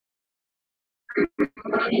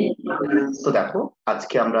তো দেখো,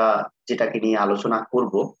 আজকে আমরা যেটাকে নিয়ে আলোচনা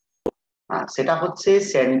করব সেটা হচ্ছে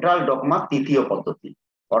সেন্ট্রাল ডগমা তৃতীয় পদ্ধতি।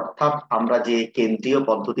 অর্থাৎ আমরা যে কেন্দ্রীয়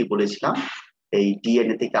পদ্ধতি বলেছিলাম, এই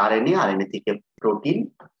ডিএনএ থেকে আরএনএ, আরএনএ থেকে প্রোটিন,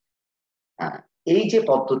 এই যে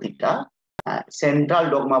পদ্ধতিটা সেন্ট্রাল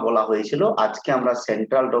ডগমা বলা হয়েছিল। আজকে আমরা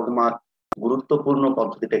সেন্ট্রাল ডগমার গুরুত্বপূর্ণ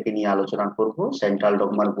পদ্ধতিটাকে নিয়ে আলোচনা করব। সেন্ট্রাল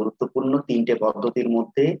ডগমার গুরুত্বপূর্ণ তিনটে পদ্ধতির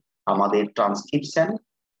মধ্যে আমাদের ট্রান্সক্রিপশন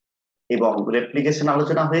এবং রেপ্লিকেশন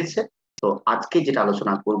আলোচনা হয়েছে। তো আজকে যেটা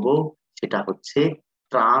আলোচনা করব সেটা হচ্ছে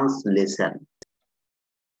ট্রান্সলেশন।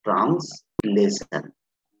 ট্রান্সলেশন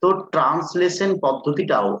তো ট্রান্সলেশন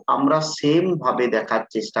পদ্ধতিটাও আমরা সেম ভাবে দেখার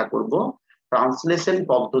চেষ্টা করব। ট্রান্সলেশন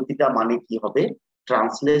পদ্ধতিটা মানে কি হবে?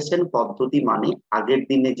 ট্রান্সলেশন পদ্ধতি মানে আগের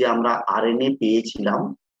দিনে যে আমরা আরএনএ পেয়েছিলাম,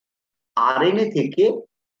 আরএনএ থেকে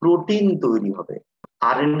প্রোটিন তৈরি হবে।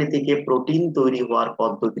 আরএনএ থেকে প্রোটিন তৈরি হওয়ার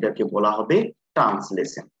পদ্ধতিটাকে বলা হবে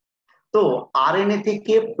ট্রান্সলেশন। তো আরএনএ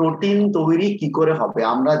থেকে প্রোটিন তৈরি কি করে হবে?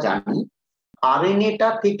 আমরা জানি আরএনএটা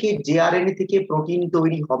থেকে, যে আরএনএ থেকে প্রোটিন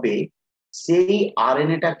তৈরি হবে, সেই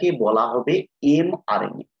আরএনএটাকে বলা হবে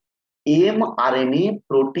এমআরএনএ। এমআরএনএ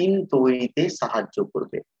প্রোটিন তৈরিতে সাহায্য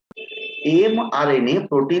করবে। এমআরএনএ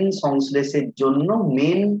প্রোটিন সংশ্লেষের জন্য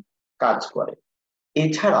মেন কাজ করে।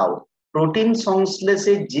 এছাড়াও প্রোটিন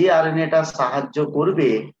সংশ্লেষে যে আরএনএটা সাহায্য করবে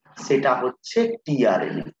সেটা হচ্ছে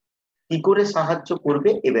টিআরএনএ। কি করে সাহায্য করবে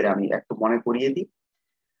এবারে আমি একটু মনে করিয়ে দিই।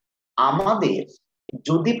 আমাদের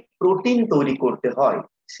যদি প্রোটিন তৈরি করতে হয়,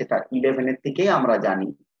 সেটা 11 থেকে আমরা জানি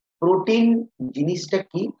প্রোটিন জিনিসটা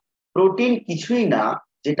কি। প্রোটিন কিছুই না,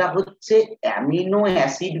 যেটা হচ্ছে অ্যামিনো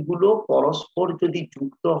অ্যাসিড গুলো পরস্পর যদি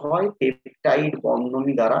যুক্ত হয় পেপটাইড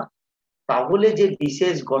বন্ধনী দ্বারা, তাহলে যে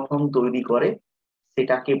বিশেষ গঠন তৈরি করে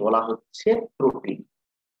সেটাকে বলা হচ্ছে প্রোটিন।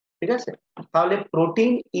 ঠিক আছে? তাহলে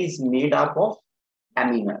protein is made up of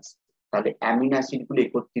amino acid. তাহলে অ্যামিনো অ্যাসিড গুলো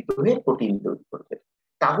একত্রিত হয়ে প্রোটিন তৈরি করবে।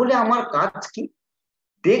 তাহলে আমার কাজ কি?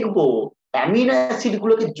 দেখবো অ্যামিনো অ্যাসিড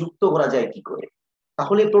গুলোকে যুক্ত করা যায় কি করে,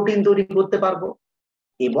 তাহলে প্রোটিন তৈরি করতে পারবো।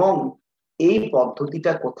 এবং এই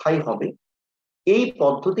পদ্ধতিটা কোথায় হবে? এই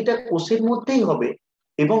পদ্ধতিটা কোষের মধ্যেই হবে।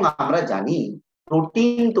 এবং আমরা জানি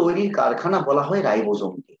প্রোটিন তৈরির কারখানা বলা হয়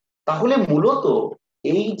রাইবোজোমকে। তাহলে মূলত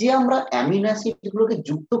এই যে আমরা অ্যামিনো অ্যাসিড গুলোকে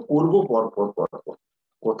যুক্ত করব পরপর পরপর,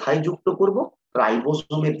 কোথায় যুক্ত করব?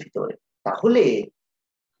 রাইবোজোমের ভিতরে। তাহলে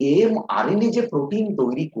এমআরএনএ যে প্রোটিন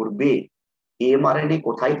তৈরি করবে, এমআরএনএ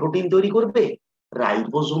কোথায় প্রোটিন তৈরি করবে?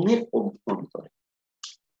 রাইবোজোমের অভ্যন্তরে।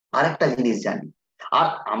 আর একটা জিনিস জানি, আর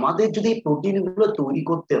আমাদের যদি প্রোটিন গুলো তৈরি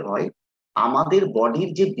করতে হয়, আমাদের বডির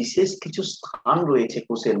যে বিশেষ কিছু স্থান রয়েছে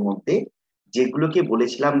কোষের মধ্যে, যেগুলোকে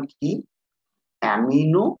বলেছিলাম কি,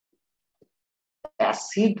 অ্যামিনো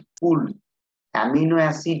অ্যাসিড পুল। অ্যামিনো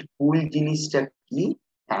অ্যাসিড পুল জিনিসটা কি?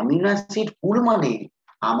 অ্যামিনো অ্যাসিড পুল মানে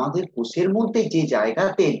আমাদের কোষের মধ্যে যে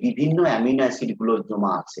জায়গাতে বিভিন্ন অ্যামিনো অ্যাসিড গুলো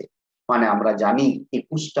জমা আছে। মানে আমরা জানি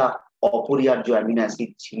 21টা অপরিহার্য অ্যামিনো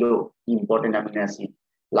অ্যাসিড ছিল, important amino acid: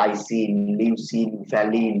 lysine, leucine,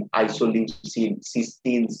 valine, isoleucine,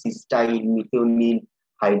 Sistine, Sistine, methionine,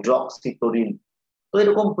 হাইড্রক্সিটোরিন। তো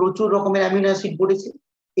এরকম প্রচুর রকমের অ্যামিনো অ্যাসিড পড়েছে।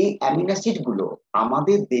 এই অ্যামিনো অ্যাসিড গুলো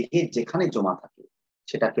আমাদের দেহে যেখানে জমা থাকে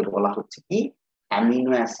সেটাকে বলা হচ্ছে কি,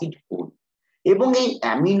 অ্যামিনো অ্যাসিড পুল। এবং এই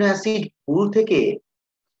অ্যামিনো অ্যাসিড পুল থেকে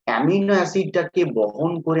অ্যামিনো অ্যাসিডটাকে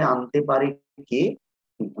বহন করে আনতে পারে কে?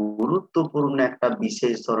 গুরুত্বপূর্ণ একটা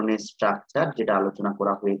বিশেষ ধরনের স্ট্রাকচার, যেটা আলোচনা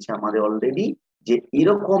করা হয়েছে আমাদের অলরেডি, যে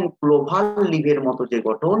এরকম ক্লোভার লিভের মতো যে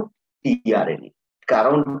গঠন, টিআরএনএ।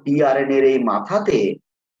 কারণ টিআরএনএ এর এই মাথাতে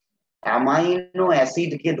অ্যামাইনো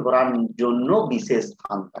অ্যাসিডকে ধরার জন্য বিশেষ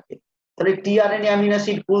স্থান থাকে। তাহলে টিআরএনএ অ্যামিনো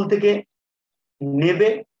অ্যাসিড পুল থেকে নেবে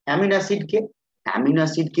অ্যামিনো অ্যাসিডকে। অ্যামিনো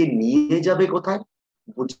অ্যাসিডকে নিয়ে যাবে কোথায়?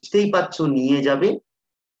 বুঝতেই পারছো, নিয়ে যাবে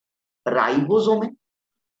রাইবোজোমে।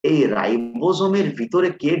 এই রাইবোজোমের ভিতরে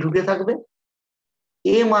কে ঢুকে থাকবে?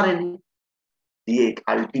 এমআরএনএ দিয়ে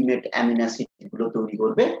আলটিমেট অ্যামিনো অ্যাসিড গুলো তৈরি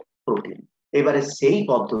করবে প্রোটিন। এবারে সেই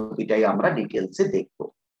পদ্ধতিটাই আমরা ডিটেলসে দেখব।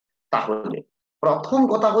 তাহলে প্রথম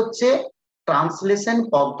কথা হচ্ছে, ট্রান্সলেশন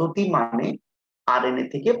পদ্ধতি মানে আরএনএ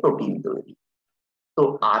থেকে প্রোটিন তৈরি। তো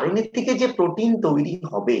আরএনএ থেকে যে প্রোটিন তৈরি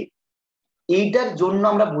হবে, এইটার জন্য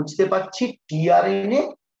আমরা বুঝতে পারছি টিআরএনএ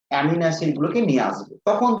অ্যামিনো অ্যাসিড গুলোকে নিয়ে আসবে,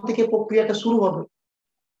 তখন থেকে প্রক্রিয়াটা শুরু হবে।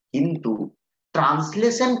 কিন্তু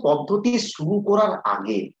ট্রান্সলেশন পদ্ধতি শুরু করার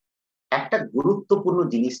আগে একটা গুরুত্বপূর্ণ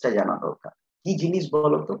জিনিসটা জানা দরকার। কি জিনিস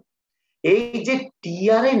বলতো? এই যে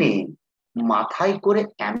টিআরএনএ মাথায় করে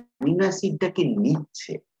অ্যামিনো অ্যাসিডটাকে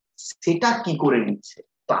নিচ্ছে, সেটা কি করে নিচ্ছে?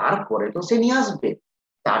 তারপরে তো সে নিয়ে আসবে।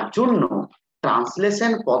 তার জন্য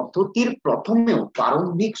ট্রান্সলেশন পদ্ধতির প্রথমেও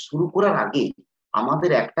প্রারম্ভিক শুরু করার আগে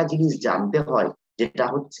আমাদের একটা জিনিস জানতে হয়, যেটা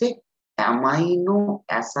হচ্ছে অ্যামাইনো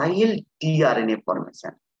অ্যাসাইল টিআরএনএ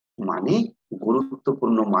ফরমেশন। মানে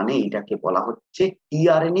গুরুত্বপূর্ণ মানে এটাকে বলা হচ্ছে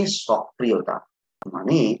টিআরএনএ সক্রিয়তা,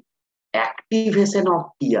 মানে activation of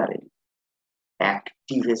tRNA,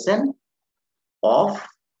 activation of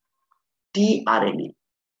tRNA,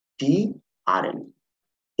 tRNA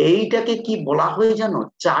এইটাকে কি বলা হয় জানো?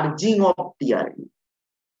 Charging of tRNA,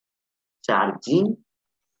 charging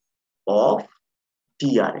of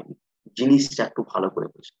tRNA. জিনিসটা একটু ভালো করে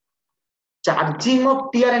বুঝো। চার্জিং অফ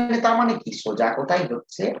টিআরএনএ তার মানে কি? সোজা কথাই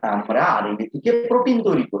হচ্ছে আমরা আরএনএ থেকে প্রোটিন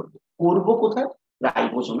তৈরি করব। করব কোথায়?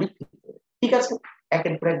 রাইবোজোমের ভিতরে। ঠিক আছে,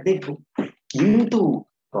 একের পর এক দেখবো। কিন্তু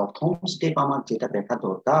প্রথম স্টেপ আমার যেটা দেখা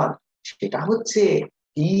দরকার সেটা হচ্ছে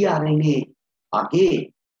টিআরএনএ আগে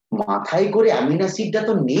মাথায় করে অ্যামিনো অ্যাসিডটা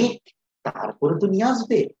তো নেক, তারপরে তো নিয়ে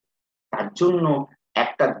আসবে। তার জন্য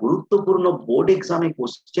একটা গুরুত্বপূর্ণ বোর্ড এক্সামে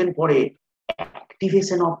কোশ্চেন পড়ে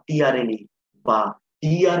অ্যাক্টিভেশন অফ টিআরএনএ বা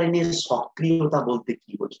টিআরএনএ সক্রিয়তা বলতে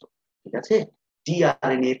কি বোঝো? ঠিক আছে,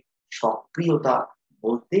 টিআরএনএ সক্রিয়তা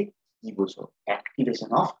বলতে কি বোঝো?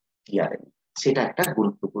 অ্যাক্টিভেশন অফ টিআরএনএ, সেটা একটা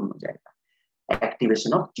গুরুত্বপূর্ণ জায়গা।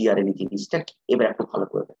 অ্যাক্টিভেশন অফ টিআরএনএ জিনিসটা কি এবার একটু ভালো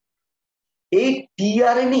করে দেখো। এই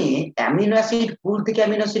টিআরএনএ অ্যামিনো অ্যাসিড পুল থেকে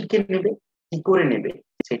অ্যামিনো অ্যাসিডকে নেবে। কি করে নেবে?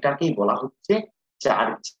 সেটাকেই বলা হচ্ছে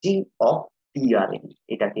চার্জিং অফ টিআরএনএ।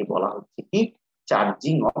 এটাকে বলা হচ্ছে কি?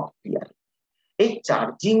 Charging of tRNA. এই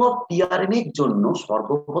চার্জিং অফ টিআরএনএ এর জন্য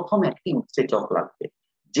সর্বপ্রথম একটি উৎসেচক লাগবে,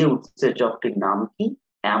 যে উৎসেচকটির নাম কি?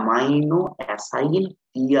 Amino acyl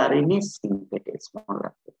tRNA synthetase. মনে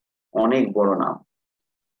রাখবে, অনেক বড় নাম।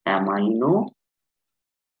 অ্যামাইনো,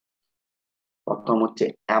 প্রথম হচ্ছে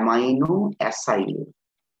amino acyl,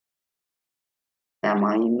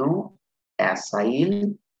 amino acyl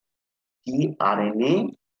tRNA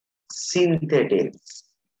synthetase,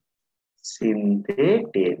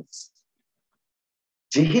 synthetase.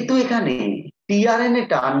 যেহেতু এখানে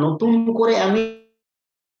টিআরএনএটা নতুন করে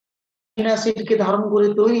অ্যামিনো অ্যাসিডকে ধারণ করে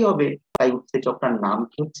তৈরি হবে, তাই উৎসেচকটার নাম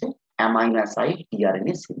কি হচ্ছে? Amino aside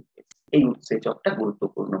tRNA সিনথেজ। এই উৎসেচকটা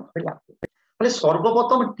গুরুত্বপূর্ণ ভাবে লাগবে। তাহলে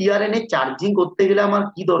সর্বপ্রথম টিআরএনএ চার্জিং করতে গেলে আমার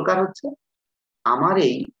কি দরকার হচ্ছে? আমার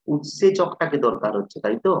এই উৎসেচকটাকে দরকার হচ্ছে,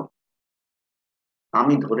 তাই তো?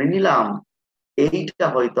 আমি ধরে নিলাম এইটা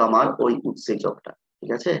হয়তো আমার ওই উৎসেচকটা।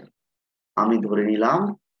 ঠিক আছে, আমি ধরে নিলাম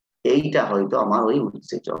এইটা হয়তো আমার ওই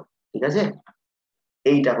উৎসেচক। ঠিক আছে,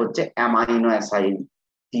 এইটা হচ্ছে অ্যামাইনো অ্যাসাইড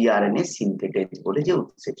টিআরএনএ সিনথেটেজ বলে যে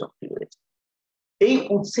উৎসেচকটি রয়েছে। এই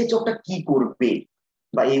উৎসেচকটা কি করবে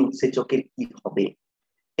বা এই উৎসেচকের কি হবে?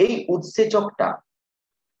 এই উৎসেচকটা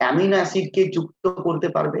অ্যামিনো অ্যাসিডকে যুক্ত করতে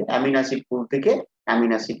পারবে, অ্যামিনো অ্যাসিড পুল থেকে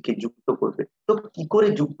অ্যামিনো অ্যাসিডকে যুক্ত করবে। তো কি করে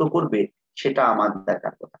যুক্ত করবে সেটা আমার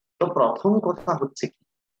দেখার কথা। তো প্রথম কথা হচ্ছে কি,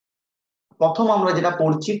 প্রথম আমরা যেটা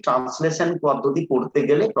পড়ছি ট্রান্সলেশন পদ্ধতি পড়তে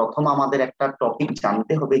গেলে প্রথম আমাদের একটা টপিক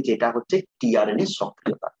জানতে হবে, যেটা হচ্ছে টিআরএনএ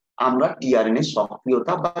সক্রিয়তা। আমরা টিআরএনএ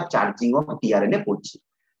সক্রিয়তা বা চার্জিং অফ টিআরএনএ পড়ছি।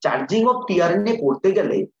 চার্জিং অফ টিআরএনএ পড়তে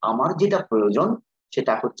গেলে আমার যেটা প্রয়োজন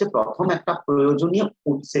সেটা হচ্ছে প্রথম একটা প্রয়োজনীয়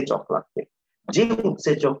উৎসেচক লাগবে, যে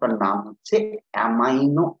উৎসেচকটার নাম হচ্ছে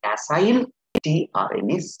অ্যামাইনো অ্যাসাইল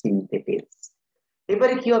টিআরএনএ সিনথেটেজ।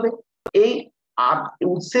 এবারে কি হবে? এই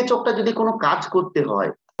উৎসেচকটা যদি কোনো কাজ করতে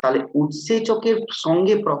হয় তাহলে উৎসেচকের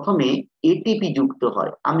সঙ্গে প্রথমে এটিপি যুক্ত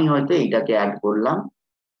হয়। আমি হয়তো এইটাকে অ্যাড করলাম,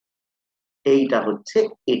 এইটা হচ্ছে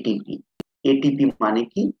এটিপি। এটিপি মানে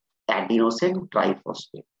কি? Adenosine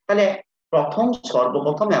triphosphate. তাহলে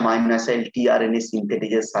সর্বপ্রথম অ্যামাইনো অ্যাসিড টিআরএনএ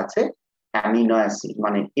সিনথেটেজের সাথে অ্যামিনো অ্যাসিড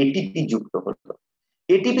মানে এটিপি যুক্ত হলো।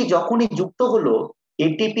 এটিপি যখনই যুক্ত হলো,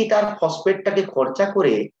 এটিপি তার ফসফেটটাকে খরচা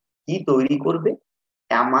করে কি তৈরি করবে?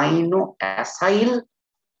 অ্যামাইনো অ্যাসাইল,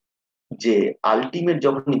 যে আলটিমেট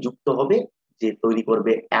যখনই যুক্ত হবে যে তৈরি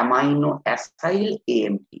করবে অ্যামাইনো অ্যাসাইল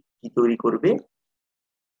এএমপি। কি তৈরি করবে?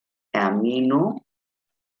 অ্যামিনো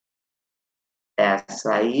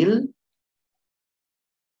অ্যাসাইল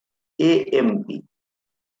এএমপি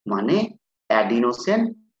মানে অ্যাডিনোসিন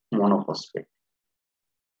মনোফসফেট,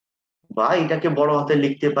 বা এটাকে বড় হাতে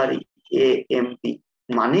লিখতে পারি এএমপি।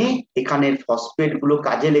 মানে এখানের ফসফেট গুলো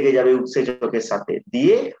কাজে লেগে যাবে উৎসেচকের সাথে,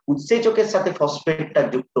 দিয়ে উৎসেচকের সাথে ফসফেটটা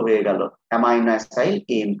যুক্ত হয়ে গেল, অ্যামাইনো অ্যাসাইল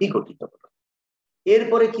এএমপি গঠিত হলো।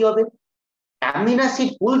 এরপরে কি হবে? অ্যামিনো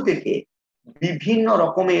অ্যাসিড পুল থেকে বিভিন্ন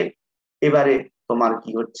রকমের, এবারে তোমার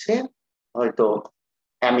কি হচ্ছে, হয়তো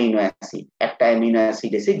অ্যামিনো অ্যাসিড, একটা অ্যামিনো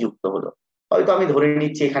অ্যাসিড এসে যুক্ত হলো। হয়তো আমি ধরে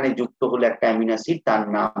নিচ্ছি এখানে যুক্ত হলো একটা অ্যামিনো অ্যাসিড, তার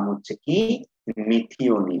নাম হচ্ছে কি?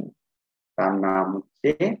 মিথিওনিন। তার নাম হচ্ছে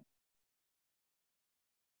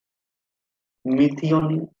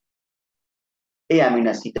মিথিওনিন। এই অ্যামিনো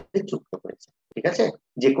অ্যাসিডে যুক্ত করেছে। ঠিক আছে,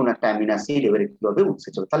 যে কোনো একটা অ্যামিনো অ্যাসিড এবারে কি হবে?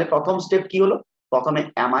 উৎসেচক। তাহলে প্রথম স্টেপ কি হলো? প্রথমে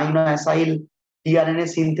অ্যামাইনো অ্যাসাইল টিআরএনএ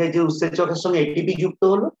সিনথেজ উৎসেচকের সঙ্গে এটিপি যুক্ত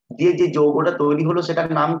হলো, দিয়ে যে যৌগটা তৈরি হলো সেটার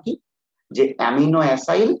নাম কি? যে অ্যামিনো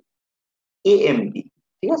অ্যাসাইল এএমপি।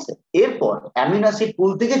 ঠিক আছে। এরপর অ্যামিনো অ্যাসিড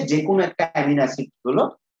পুল থেকে যে কোনো একটা অ্যামিনো অ্যাসিড গুলো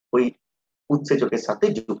ওই উৎসেচকের সাথে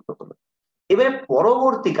যুক্ত হলো। এবারে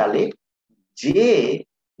পরবর্তীকালে যে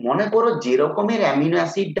মনে করো যে রকমের অ্যামিনো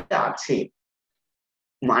অ্যাসিডটা আছে,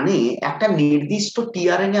 মানে একটা নির্দিষ্ট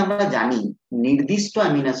টিআরএনএ আমরা জানি নির্দিষ্ট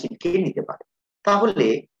অ্যামিনো অ্যাসিডকে নিতে পারে, তাহলে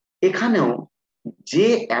এখানেও যে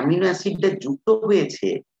অ্যামিনো অ্যাসিডটা যুক্ত হয়েছে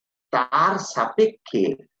তার সাপেক্ষে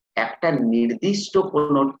একটা নির্দিষ্ট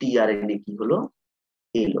কোন টিআরএনএ কি হলো,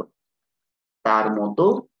 এলো, তার মতো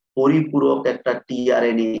পরিপূরক একটা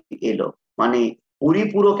টিআরএনএ এলো, মানে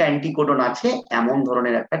পরিপূরক অ্যান্টিকোডন আছে এমন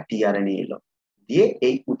ধরনের একটা টিআরএনএ এলো, দিয়ে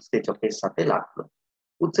এই উৎসেচকের সাথে লাগলো,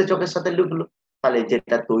 উৎসেচকের সাথে লিখলো, তাহলে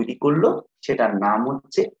যেটা তৈরি করলো সেটার নাম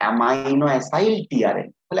হচ্ছে অ্যামাইনো অ্যাসাইল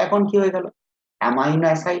টিআরএনএ। তাহলে এখন কি হয়ে গেল, অ্যামাইনো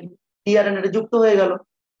অ্যাসাইল টিআরএনএ যুক্ত হয়ে গেল,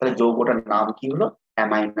 তাহলে যৌগটার নাম কি হলো,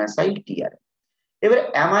 অ্যামাইনো অ্যাসাইল টিআরএনএ। এবারে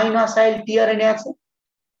অ্যামাইনো অ্যাসাইল টিআরএনএ আছে,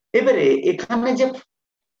 এবারে এখানে যে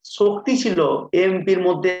শক্তি ছিল এএমপির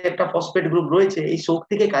মধ্যে একটা ফসফেট গ্রুপ রয়েছে, এই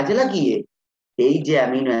শক্তিকে কাজে লাগিয়ে এই যে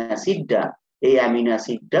অ্যামিনো অ্যাসিডটা, এই অ্যামিনো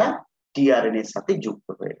অ্যাসিডটা টিআরএনএ এর সাথে যুক্ত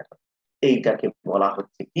হয়ে গেল, এইটাকে বলা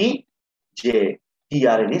হচ্ছে কি, যে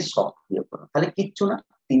টিআরএনএ সক্রিয়করণ। তাহলে কিচ্ছু না,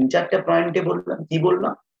 3-4টে পয়েন্টে বললাম, কি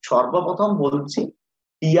বললাম, সর্বপ্রথম বলছি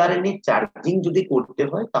টিআরএনএ চার্জিং যদি করতে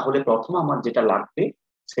হয় তাহলে প্রথম আমার যেটা লাগবে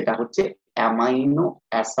সেটা হচ্ছে অ্যামাইনো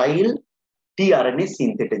অ্যাসাইল টিআরএনএ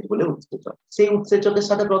সিনথেটেজ বলে উৎসেচক, সেই উৎসেচকের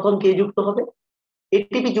সাথে প্রথম কে যুক্ত হবে,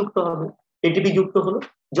 এটিপি যুক্ত হবে, এটিপি যুক্ত হলো,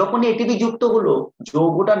 যখন এটিপি যুক্ত হলো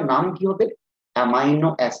যৌগটার নাম কি হবে, অ্যামাইনো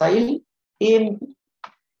অ্যাসাইল এএমপি।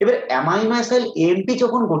 এবার অ্যামাইনো অ্যাসাইল এএমপি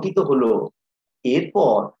যখন গঠিত হলো,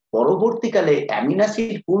 এরপর পরবর্তীকালে অ্যামিনো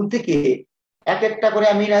অ্যাসিড পুল থেকে এক একটা করে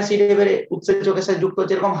অ্যামিনো অ্যাসিড এবারে উৎসেচকের সাথে যুক্ত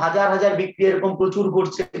হচ্ছে, এরকম হাজার হাজার বিক্রিয়া এরকম প্রচুর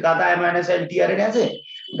ঘটছে, গাদা অ্যামিনো অ্যাসাইল টিআরএনএ আছে,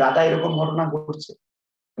 গাদা এরকম ঘটনা ঘটছে,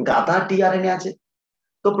 গাদা টিআরএনএ আছে,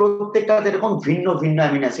 তো প্রত্যেকটা এরকম ভিন্ন ভিন্ন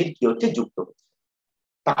অ্যামিনো অ্যাসিড কি হচ্ছে, যুক্ত হচ্ছে।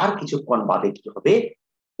 তার কিছুক্ষণ বাদে কি হবে,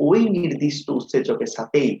 ওই নির্দিষ্ট উৎসেচকের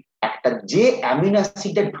সাথেই একটা যে অ্যামিনো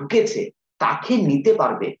অ্যাসিডটা ঢুকেছে তাকে নিতে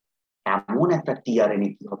পারবে এমন একটা টিআরএনএ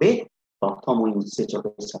কি হবে, প্রথম ওই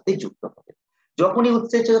উৎসেচকের সাথে যুক্ত হবে। যখনই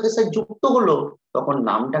উৎসেচকের সাথে যুক্ত হলো তখন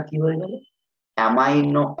নামটা কি হয়ে গেল,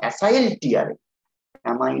 amino acyl tRNA,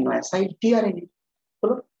 amino acyl tRNA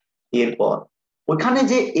হলো। এরপর ওখানে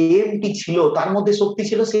যে এএমপি ছিল তার মধ্যে শক্তি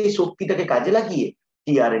ছিল, সেই শক্তিটাকে কাজে লাগিয়ে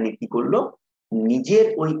টিআরএনএ কি করলো, নিজের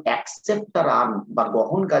ওই অ্যাকসেপ্টার আর্ম বা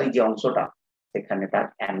বহনকারী যে অংশটা সেখানে তার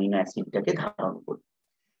অ্যামিনো অ্যাসিডটাকে ধারণ করলো।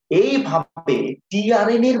 এইভাবে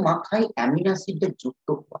টিআরএনএ এর মাথায় অ্যামিনো অ্যাসিডটা যুক্ত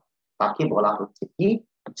হওয়া তাকে বলা হচ্ছে কি,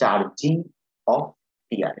 চার্জিং অফ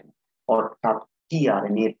টিআরএনএ, অর্থাৎ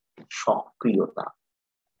টিআরএনএ এর সক্রিয়তা।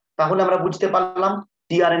 তাহলে আমরা বুঝতে পারলাম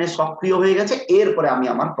টিআরএনএ সক্রিয় হয়ে গেছে, এরপরে আমি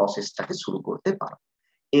আমার প্রসেসটাকে শুরু করতে পারবো,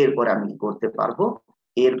 এরপরে আমি করতে পারবো,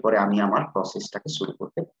 এরপরে আমি আমার প্রসেসটাকে শুরু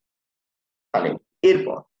করতে পারবো। তাহলে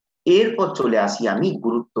এরপর এরপর চলে আসি আমি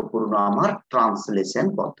গুরুত্বপূর্ণ আমার ট্রান্সলেশন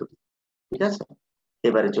পদ্ধতি, ঠিক আছে।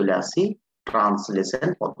 এবারে চলে আসি ট্রান্সলেশন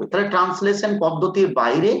পদ্ধতি। তাহলে ট্রান্সলেশন পদ্ধতির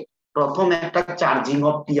বাইরে প্রথম একটা চার্জিং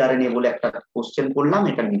অফ টিআরএনএ বলে একটা কোশ্চেন করলাম,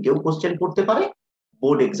 এটা নিজেও কোশ্চেন করতে পারে,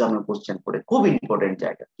 বোর্ড এক্সামে কোশ্চেন করে, খুব ইম্পর্টেন্ট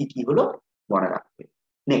জায়গা, কি কি হলো মনে রাখবে।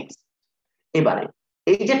 নেক্সট, এবারে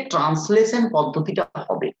এই যে ট্রান্সলেশন পদ্ধতিটা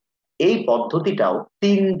হবে, এই পদ্ধতিটাও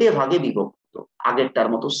 3টে ভাগে বিভক্ত, আগেরটার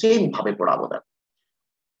মতো সেম ভাবে পড়াবো।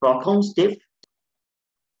 প্রথম স্টেপ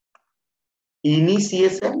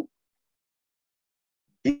ইনিশিয়েশন,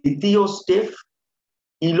 দ্বিতীয় step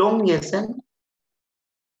elongation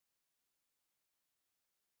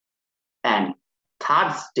and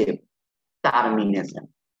third step termination.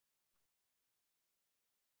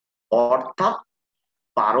 অর্থাৎ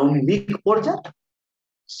প্রারম্ভিক পর্যায়,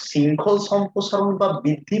 শৃঙ্খল সম্প্রসারণ বা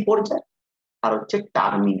বৃদ্ধি পর্যায়, আর হচ্ছে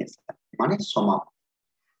টার্মিনেশন মানে সমাপ্তি।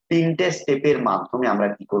 3টে স্টেপের মাধ্যমে আমরা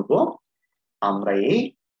কি করব, আমরা এই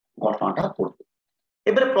ঘটনাটা পড়ব।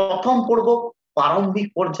 এবারে প্রথম পড়ব প্রারম্ভিক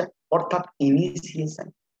পর্যায় অর্থাৎ ইনিশিয়েশন।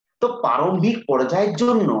 তো প্রারম্ভিক পর্যায়ের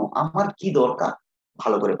জন্য আমার কি দরকার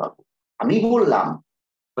ভালো করে পাবো। আমি বললাম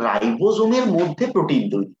রাইবোজোমের মধ্যে প্রোটিন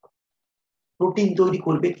তৈরি, প্রোটিন তৈরি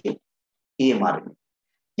করবে কে, এমআরএনএ,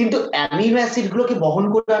 কিন্তু অ্যামিনো অ্যাসিড গুলোকে বহন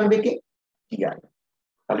করে আনবে কে, টিআরএনএ।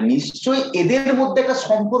 তাহলে নিশ্চয়ই এদের মধ্যে একটা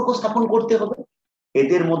সম্পর্ক স্থাপন করতে হবে,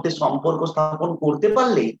 এদের মধ্যে সম্পর্ক স্থাপন করতে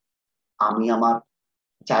পারলেই আমি আমার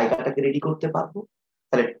জায়গাটাকে রেডি করতে পারবো।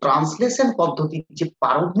 তাহলে ট্রান্সলেশন পদ্ধতির যে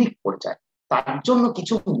প্রারম্ভিক পর্যায়, তার জন্য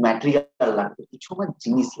কিছু ম্যাটেরিয়াল লাগবে, কিছু আমার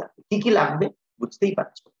জিনিস লাগবে। কি কি লাগবে বুঝতেই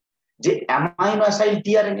পারছো, যে অ্যামাইনো অ্যাসাইড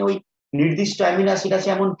টিআরএনএ, ওই নির্দিষ্ট অ্যামিনো অ্যাসিড আছে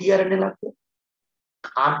এমন টিআরএনএ লাগবে।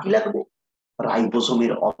 আর কি লাগবে,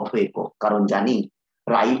 রাইবোজোমের অবয়ব, কারণ জানি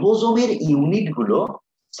রাইবোজোমের ইউনিট গুলো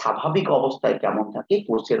স্বাভাবিক অবস্থায় কেমন থাকে,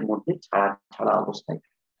 কোষের মধ্যে ছাড়া ছাড়া অবস্থায়।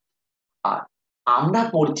 আর আমরা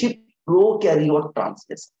পড়ছি প্রোক্যারিওট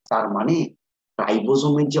ট্রান্সলেশন, তার মানে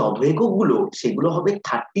রাইবোজোমের যে অবয়ব গুলো সেগুলো হবে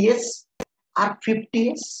 30s আর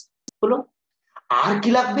 50s। হলো, আর কি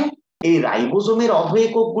লাগবে? এই রাইবোজোমের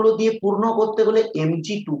অবয়ব গুলো দিয়ে পূর্ণ করতে হলে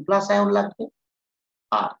Mg2+ আয়ন লাগবে।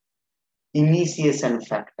 আর ইনিশিয়েশন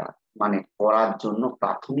ফ্যাক্টর মানে করার জন্য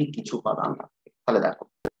প্রাথমিক কিছু উপাদান লাগবে। তাহলে দেখো,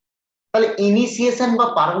 তাহলে ইনিশিয়েশন বা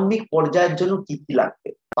প্রারম্ভিক পর্যায়ের জন্য কি কি লাগবে?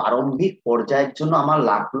 প্রারম্ভিক পর্যায়ের জন্য আমার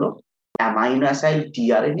লাগলো অ্যামাইনো অ্যাসিড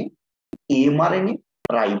টিআরএনএ, এমআরএনএ,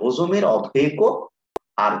 রাইবোজোমের অবয়ব,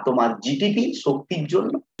 আর তোমার জিটিপি শক্তির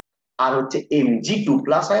জন্য, আর হচ্ছে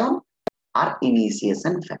Mg2+ আয়ন, আর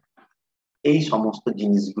ইনিশিয়েশন ফ্যাক্টর। এই সমস্ত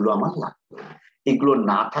জিনিসগুলো আমার লাগবে। এগুলো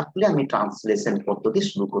না থাকলে আমি ট্রান্সলেশন পদ্ধতি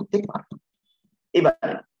শুরু করতে পারবো।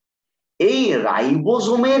 এবারে এই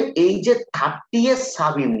রাইবোজোমের এই যে 30s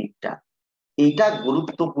সাব ইউনিটটা, এটা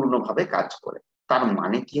গুরুত্বপূর্ণ ভাবে কাজ করে। তার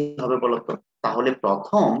মানে কি হবে বলতো? তাহলে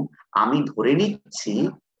প্রথম আমি ধরে নিচ্ছি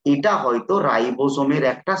এটা হয়তো রাইবোজোমের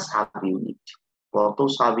একটা সাব ইউনিট। কত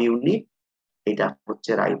সাব ইউনিট? এটা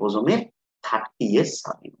হচ্ছে রাইবোজোমের 30s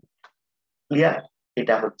সাব ইউনিট। ক্লিয়ার?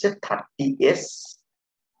 এটা হচ্ছে 30s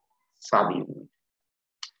সাব ইউনিট।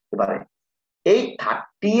 এবারে এই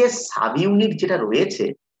 30s সাব ইউনিট যেটা রয়েছে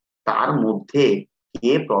তার মধ্যে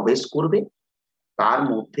কে প্রবেশ করবে? তার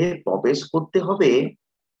মধ্যে প্রবেশ করতে হবে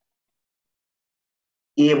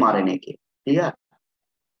এমআরএনএ কে। ক্লিয়ার?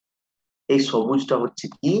 এই সবুজটা হচ্ছে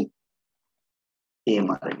কি?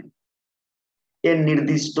 এমআরএনএ। এর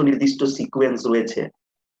নির্দিষ্ট নির্দিষ্ট সিকোয়েন্স রয়েছে।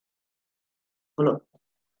 হলো,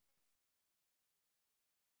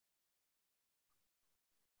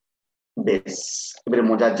 বেশ, এবারে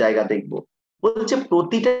মজার জায়গা দেখবো। বলছে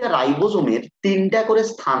প্রতিটা রাইবোজোমের 3টা করে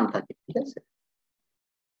স্থান থাকে। ঠিক আছে,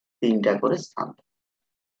 3টা করে স্থান থাকে।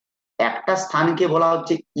 একটা স্থানকে বলা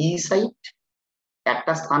হচ্ছে ই সাইট,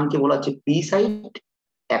 একটা স্থানকে বলা হচ্ছে পি সাইট,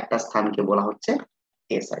 একটা স্থানকে বলা হচ্ছে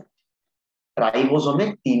এ সাইট। রাইবোজোমের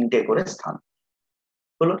 3টে করে স্থান।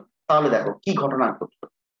 হলো, তাহলে দেখো কি ঘটনা ঘটলো।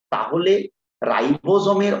 তাহলে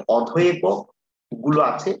রাইবোজোমের অধঃএকক গুলো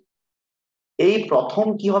আছে। এই প্রথম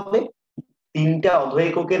কি হবে? 3টা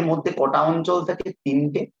অধঃএককের মধ্যে কটা অঞ্চল থাকে?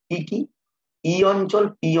 3টে। কি কি? ই অঞ্চল,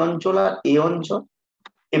 পি অঞ্চল আর এ অঞ্চল।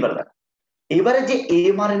 এবার দেখো, এবারে যে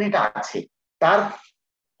এমআরএনএটা আছে তার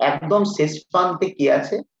একদম শেষ প্রান্তে কি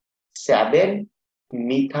আছে?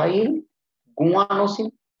 7-মিথাইল গুয়ানোসিন।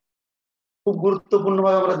 খুব গুরুত্বপূর্ণ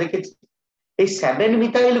ভাবে আমরা দেখেছি। এই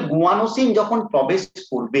 7-মিথাইল গুয়ানোসিন যখন প্রবেশ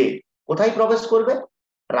করবে, কোথায় প্রবেশ করবে?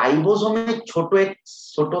 রাইবোজোমের ছোট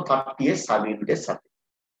 30s সাব ইউনিটের সাথে।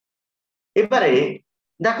 এবারে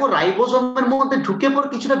দেখো, রাইবোজোমের মধ্যে ঢুকে পর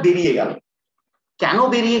কিছুটা বেরিয়ে গেল। কেন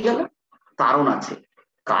বেরিয়ে গেল? কারণ আছে।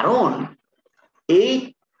 কারণ এই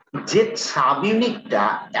যে সাব ইউনিটটা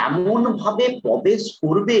এমন ভাবে প্রবেশ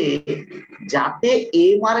করবে যাতে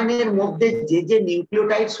এমআরএনএ এর মধ্যে যে যে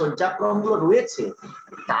নিউক্লিওটাইড সজ্জাক্রমগুলো রয়েছে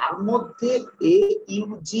তার মধ্যে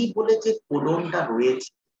এইউজি বলে যে কোডনটা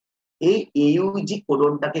রয়েছে, এই এইউজি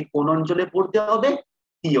কোডনটাকে কোন অঞ্চলে পড়তে হবে?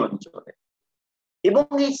 টি অঞ্চলে। এবং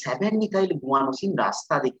এই 7-মিথাইল গুয়ানোসিন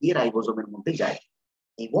রাস্তা দেখিয়ে রাইবোজোমের মধ্যে যায়।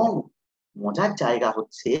 এবং মজার জায়গা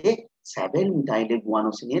হচ্ছে 7-মিথাইল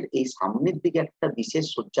গুয়ানোসিনের এই সামনের দিকে একটা বিশেষ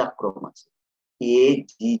সজ্জাক্রম আছে,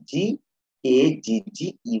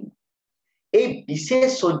 AGGU। এই বিশেষ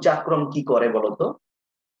সজ্জাক্রম কি করে বলতো?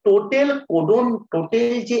 টোটাল কোডন,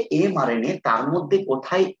 টোটাল যে এমআরএনএ তার মধ্যে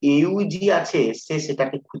কোথায় এইউজি আছে সে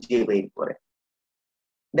সেটাকে খুঁজে বের করে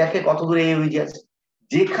দেখে কত দূরে এইউজি আছে।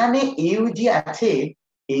 যেখানে এইউজি আছে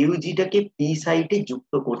এইউজিটাকে পি সাইটে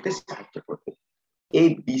যুক্ত করতে সাহায্য করবে। এই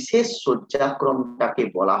বিশেষ সজ্জাক্রমটাকে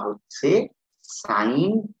বলা হচ্ছে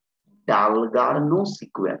সাইন ডালগার্নো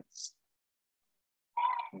সিকোয়েন্স।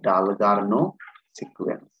 ডালগার্নো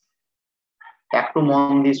সিকোয়েন্স একটু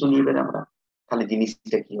মন দিয়ে শুনিয়ে আমরা, তাহলে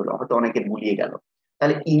জিনিসটা কি হলো হয়তো অনেকের গুলিয়ে গেল।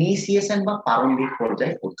 তাহলে ইনিশিয়েশন বা প্রারম্ভিক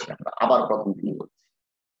পর্যায়ে পড়ছি আমরা। আবার প্রথম দিকে বলছি,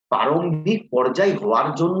 প্রারম্ভিক পর্যায় হওয়ার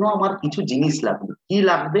জন্য আমার কিছু জিনিস লাগবে। কি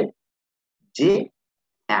লাগবে? যে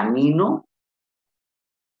অ্যামিনো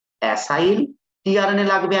অ্যাসাইল টিআরএনএ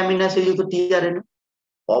লাগবে। অ্যামিনো অ্যাসাইল যুক্ত টিআরএনএ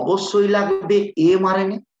অবশ্যই লাগবে।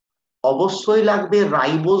 এমআরএনএ অবশ্যই লাগবে।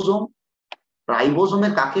 রাইবোজোম, রাইবোজোমে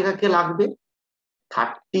কাকে কাকে লাগবে?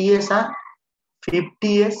 30s আর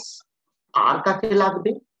 50s। আর কাকে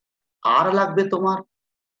লাগবে? আর লাগবে তোমার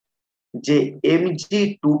যে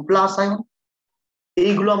Mg2+ আয়ন,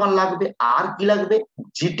 এইগুলো আমার লাগবে। আর কি লাগবে?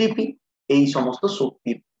 জিটিপি। এই সমস্ত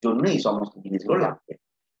শক্তির জন্য এই সমস্ত জিনিসগুলো লাগবে।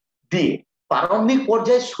 দিয়ে প্রারম্ভিক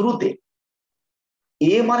পর্যায়ের শুরুতে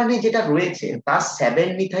এমআরএনএ যেটা রয়েছে তার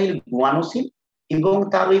 7-মিথাইল গুয়ানোসিন এবং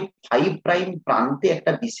তার ওই 5 প্রাইম প্রান্তে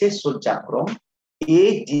একটা বিশেষ সজ্জাক্রম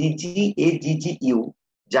AGGU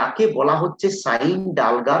যাকে বলা হচ্ছে সাইন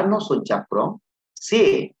ডালগার্নো সজ্জাক্রম, সে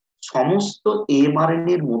সমস্ত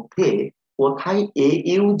এমআরএনএ এর মধ্যে কোথায়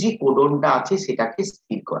এইউজি কোডনটা আছে সেটাকে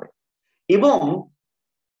স্থির করে, এবং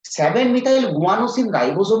 7 মিথাইল গুয়ানোসিন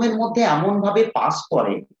রাইবোজোমের মধ্যে এমন ভাবে পাস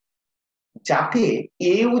করে যাতে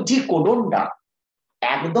এইউজি কোডনটা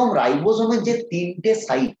একদম রাইবোজোমের যে 3টে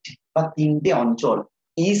সাইট বা 3টে অঞ্চল,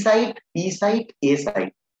 ই সাইট, পি সাইট, এ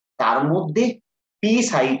সাইট, তার মধ্যে পি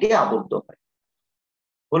সাইটে আবদ্ধ হয়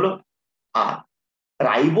হলো। আর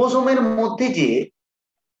রাইবোজোমের মধ্যে যে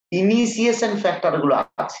ইনিশিয়েশন ফ্যাক্টর গুলো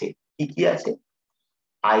আছে, কি কি আছে?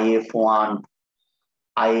 IF1,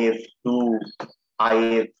 IF2,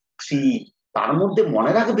 IF3। তার মধ্যে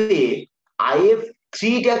মনে রাখবে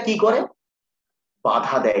IF3টা কি করে?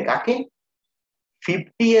 বাধা দেয় কাকে?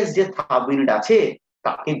 50S যে সাব ইউনিট আছে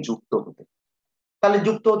তাকে যুক্ত হতে। তাহলে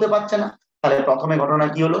যুক্ত হতে পারছে না, তাহলে প্রথমে ঘটনা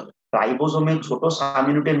কি হলো? রাইবোজোমের ছোট সাব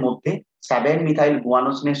ইউনিটের মধ্যে 7 মিথাইল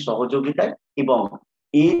গুয়ানোসিনের সহযোগিতায় এবং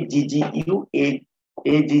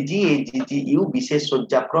এজিজিইউ বিশেষ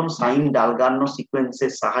সজ্জাক্রম সাইন ডালগার্নো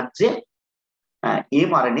সিকোয়েন্সের সাহায্যে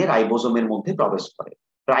এমআরএনএ রাইবোজোমের মধ্যে প্রবেশ করে।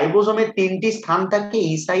 রাইবোজোমের 3টি স্থান থাকে,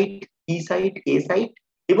 ই সাইট, পি সাইট, এ সাইট,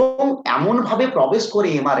 এবং এমন ভাবে প্রবেশ করে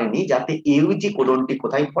এমআরএনএ যাতে এইউজি কোডনটি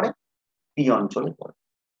কোথায় পড়ে? পি অঞ্চলে পড়ে।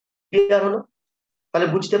 ক্লিয়ার হলো? তাহলে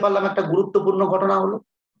বুঝতে পারলাম একটা গুরুত্বপূর্ণ ঘটনা হলো।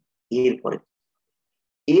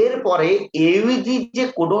 এরপরে এইউজি যে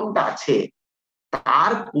কোডনটা আছে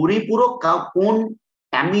তার পরিপূরক কোন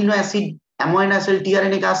অ্যামিনো অ্যাসিড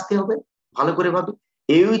টিআরএনএ কে আসতে হবে? ভালো করে ভাবি।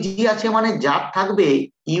 এইউজি আছে মানে যার থাকবে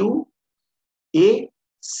ইউ, এ,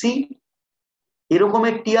 সি,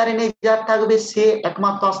 এরকমের টিআরএনএ যার থাকবে সে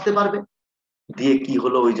একমাত্র আসতে পারবে। দিয়ে কি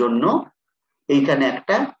হলো? ওই জন্য এইখানে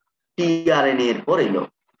একটা টিআরএনএ এর পর এলো,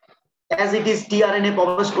 অ্যাজ ইট ইজ টিআরএনএ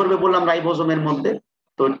প্রবেশ করবে বললাম রাইবোজোমের মধ্যে,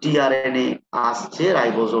 তো টিআরএনএ আসছে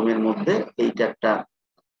রাইবোজোমের মধ্যে, এইটা একটা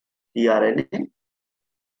টিআরএনএ,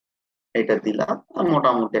 এটা দিলাম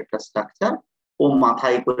মোটামুটি একটা স্ট্রাকচার। ও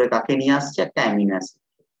মাথায় করে কাকে নিয়ে আসছে? একটা অ্যামিনো অ্যাসিড।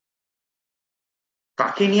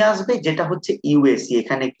 কাকে নিয়ে আসবে? যেটা হচ্ছে ইউএসি।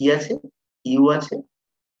 এখানে কি আছে? ইউ আছে,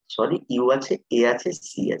 সরি ইউ আছে, এ আছে,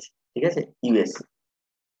 সি আছে, ঠিক আছে, ইউএসি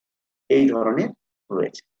এই ধরনের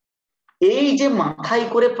রয়েছে। এই যে মাথায়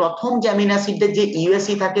করে প্রথম যে অ্যামিনো অ্যাসিডের যে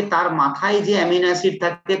ইউএসি থাকে তার মাথায় যে অ্যামিনো অ্যাসিড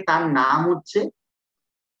থাকে তার নাম হচ্ছে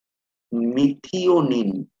মিথিওনিন।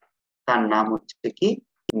 তার নাম হচ্ছে কি?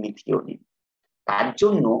 মিথিওনিন। তার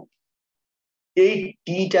জন্য এই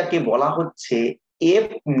টিটাকে বলা হচ্ছে এফ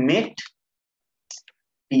মেট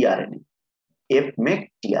টিআরএনএ। এফ মেট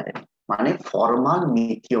টিআরএনএ মানে ফরমাল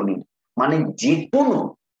মিথিওনিন। মানে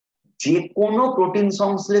যে কোনো প্রোটিন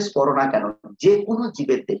সংশ্লেষ করো না কেন, যে কোনো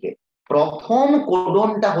জীবের থেকে প্রথম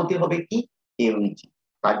কোডনটা হতে হবে কি? এইউজি।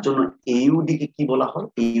 তার জন্য এইউডি কে কি বলা হয়?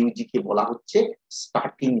 এইউজি কে বলা হচ্ছে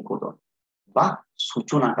স্টার্টিং কোডন বা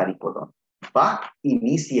সূচনাকারী কোডন বা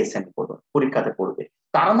ইনিশিয়েশন কোডন। পরীক্ষাতে পড়বে।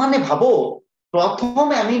 তার মানে ভাবো প্রথম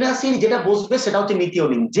অ্যামিনো অ্যাসিড যেটা বসবে সেটা হচ্ছে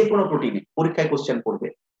মিথিওনিন। যে কোনো প্রোটিনে পরীক্ষায় কোশ্চেন পড়বে,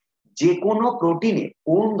 যে কোনো প্রোটিনে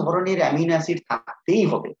কোন ধরনের অ্যামিনো অ্যাসিড থাকতেই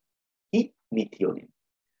হবে? কি? মিথিওনিন।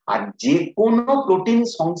 আর যে কোনো প্রোটিন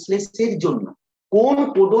সংশ্লেষের জন্য কোন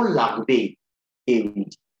কোডন লাগবে?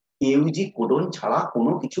 এইউজি। এইউজি কোডন ছাড়া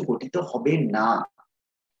কোনো কিছু গঠিত হবে না।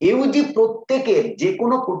 এইউজি প্রত্যেকের যে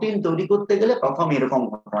কোনো প্রোটিন তৈরি করতে গেলে প্রথম এরকম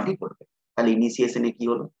ঘটনাটি ঘটবে। তাহলে ইনিশিয়েশনে কি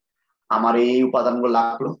হলো? আমার এই উপাদানগুলো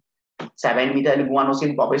লাগলো, 7 মিথাইল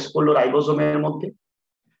গুয়ানোসিন প্রবেশ করলো রাইবোজোমের মধ্যে,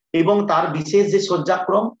 এবং তার বিশেষ যে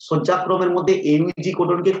সজ্জাক্রমের মধ্যে এইউজি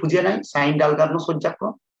কোডনকে খুঁজে নেয়, সাইন ডালগার্নো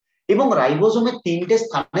সজ্জাক্রম, এবং রাইবোজোমের 3টে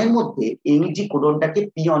স্থানের মধ্যে এইউজি কোডনটাকে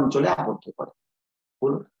পি অঞ্চলে আবদ্ধ করে।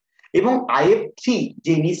 এবং IF3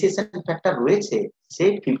 যে ইনিশিয়েশন ফ্যাক্টর রয়েছে সে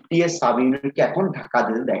 50S সাব ইউনিটকে এখন ঢাকা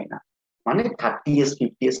দিতে দেয় না, মানে 30S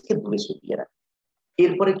 50S কে দূরে সরিয়ে রাখে।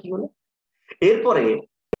 এরপরে কি হলো? এরপরে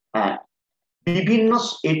বিভিন্ন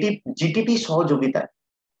জিটিপি সহযোগিতায়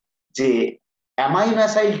যে অ্যামাইনো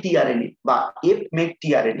অ্যাসিড টিআরএনএ বা এফ মেক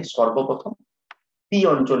টিআরএনএ সর্বপ্রথম পি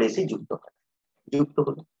অঞ্চলে এসে যুক্ত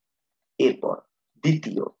হলো। এরপর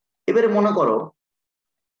দ্বিতীয়, এবারে মনে করো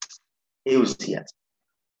ইউসি আছে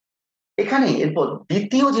এখানে, এরপর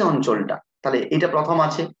দ্বিতীয় যে অঞ্চলটা, তাহলে এটা প্রথম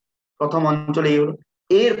আছে, প্রথম অঞ্চলে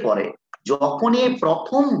এরপরে যখনই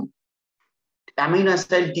প্রথম অ্যামিনো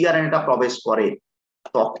অ্যাসিড টিআরএনএটা প্রবেশ করে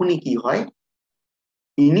তখনই কি হয়?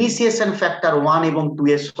 ইনিশিয়েশন ফ্যাক্টর 1 এবং 2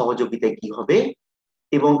 এর সহযোগিতায় কি হবে?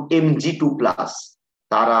 এবং Mg2+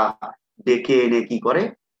 তারা ডেকে এনে কি করে?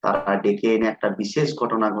 তারা ডেকে এনে একটা বিশেষ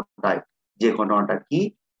ঘটনা ঘটায়। যে ঘটনাটা কি?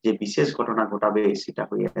 যে বিশেষ ঘটনা ঘটাবে সেটা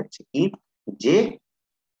হয়ে যাচ্ছে কি? যে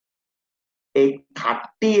এই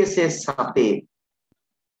 30S এর সাথে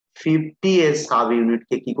 50S সাব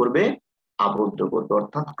ইউনিটকে কি করবে? আবদ্ধ করবে,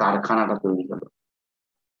 অর্থাৎ কারখানাটা তৈরি হলো।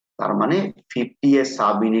 তার মানে 50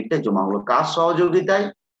 সাব ইউনিটে জমা হলো কার সহযোগিতায়?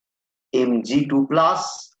 Mg2+,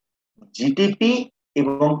 জিটিপি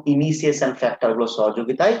এবং ইনিশিয়েশন ফ্যাক্টর গুলো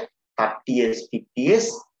সহযোগিতায় 30s 50s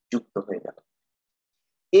যুক্ত হয়ে গেল।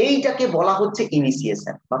 এইটাকে বলা হচ্ছে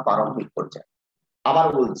ইনিশিয়েশন বা প্রারম্ভিক পর্যায়। আবার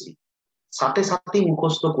বলছি, সাথে সাথে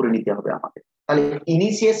মুখস্থ করে নিতে হবে আমাদের। তাহলে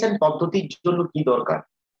ইনিশিয়েশন পদ্ধতির জন্য কি দরকার?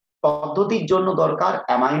 পদ্ধতির জন্য দরকার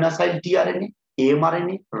অ্যামাইনো অ্যাসিড টিআরএনএ,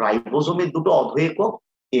 এমআরএনএ, রাইবোজোমের দুটো অধঃএকক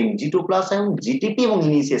Mg2+ এবং জিটিপি এবং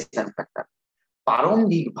ইনিশিয়েশন ফ্যাক্টর।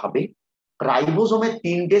 প্রারম্ভিক ভাবে রাইবোজোমের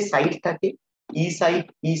 3টে সাইট থাকে, ই সাইট,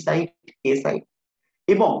 পি সাইট, এ সাইট,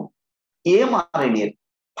 এবং এমআরএনএ এর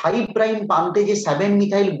 5 প্রাইম প্রান্তে যে 7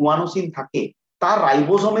 মিথাইল গুয়ানোসিন থাকে তার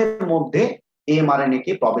রাইবোজোমের মধ্যে এমআরএনএ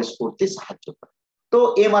কে প্রবেশ করতে সাহায্য করে। তো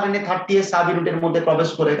এমআরএনএ 30 সাব ইউনিটের মধ্যে প্রবেশ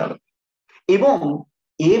করে গেল এবং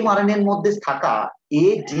এমআরএনএ এর মধ্যে থাকা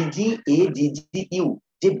এজিজিইউ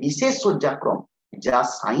যে বিশেষ সজ্জাক্রম যা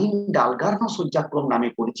সাইন ডালগার্নো সজ্জাক্রম নামে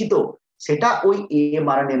পরিচিত, সেটা ওই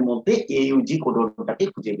এমআরএনএ এর মধ্যে এইউজি কোডনটাকে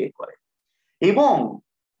খুঁজে বের করে এবং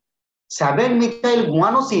 7 মিথাইল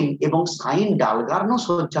গুয়ানোসিন এবং সাইন ডালগার্নো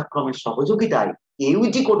সজ্জাক্রমের সহযোগিতায়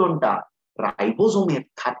এইউজি কোডনটা রাইবোজোমের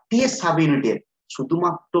 30 সাব ইউনিটের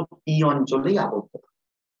শুধুমাত্র পি অঞ্চলেই আবদ্ধ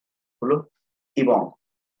হলো এবং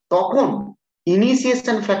তখন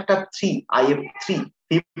initiation factor 3 IF3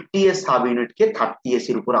 50s sub ইউনিটকে 30s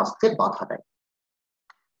এর উপর আসতে বাধা দেয়।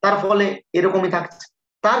 তার ফলে এরকমই থাকছে।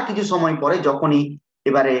 তার কিছু সময় পরে যখনই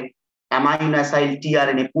এবারে অ্যামাইনো অ্যাসিড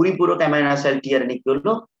টিআরএনএ পরিপূরক অ্যামাইনো অ্যাসিড টিআরএনএ কি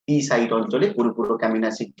হলো, পি সাইট অঞ্চলে পরিপূরক অ্যামিনো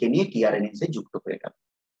অ্যাসিডকে নিয়ে টিআরএনএ এসে যুক্ত হয়ে গেল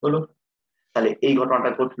হলো। তাহলে এই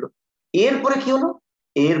ঘটনাটা ঘটলো। এরপরে কি হলো,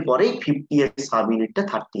 এরপরে 50s সাব ইউনিটটা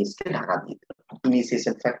 30s কে ঢাকা দিয়ে দিল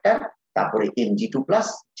ইনিশিয়েশন ফ্যাক্টর, তারপরে Mg2+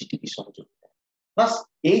 জিটিপি সহযোগিতা। বাস,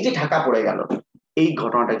 এই যে ঢাকা পড়ে গেল, এই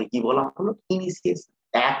ঘটনাটাকে কি বলা হলো? ইনিশিয়েশন।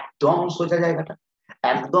 একদম সোজা জায়গাটা,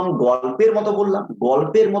 একদম গল্পের মতো বললাম,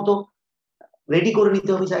 গল্পের মতো রেডি করে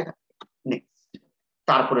নিতে হবে জায়গা।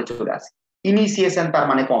 তারপরে চলে আসে ইনিশিয়েশন, তার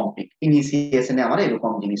মানে কমপ্লিট। ইনিশিয়েশনে আমার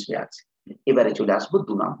এরকম জিনিস হয়ে আছে। এবারে চলে আসবো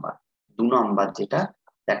 2 নাম্বার। 2 নাম্বার যেটা,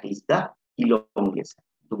 that is the elongation.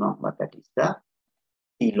 2 number, that is the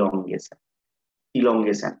elongation.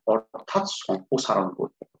 Elongation অর্থাৎ সম্প্রসারণ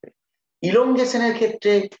করতে হবে। ইলংগেশনের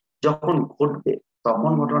ক্ষেত্রে যখন ঘটবে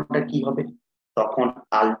তখন ঘটনাটা কি হবে? তখন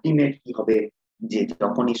আলটিমেট কি হবে, যে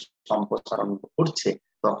যখনই সম্প্রসারণ ঘটছে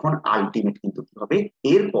তখন আলটিমেট কিন্তু কি হবে,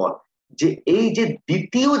 এরপর যে এই যে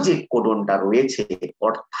দ্বিতীয় যে কোডনটা রয়েছে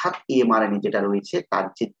অর্থাৎ এমআরএনএ যেটা রয়েছে তার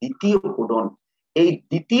যে দ্বিতীয় কোডন, এই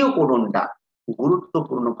দ্বিতীয় কোডনটা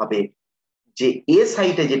গুরুত্বপূর্ণভাবে যে এ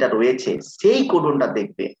সাইটে যেটা রয়েছে সেই কোডনটা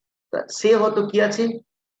দেখবে। সে হয়তো কি আছে,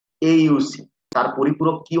 এইউসি, তার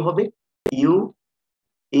পরিপূরক কি হবে, ইউ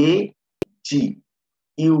এ জি,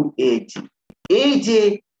 ইউএজি। এই যে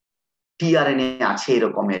টিআরএনএ আছে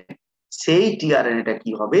এরকমের, সেই টিআরএনএটা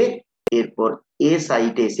কি হবে, এরপর এ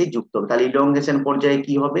সাইটে এসে যুক্ত হবে। তাহলে ইলংগেশন পর্যায়ে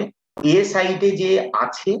কি হবে, এ সাইটে যে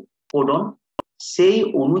আছে কোডন সেই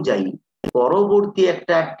অনুযায়ী পরবর্তী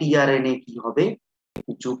একটা টিআরএনএ কি হবে,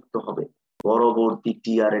 যুক্ত হবে। পরবর্তী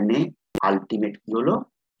টিআরএনএ আলটিমেট কি হলো,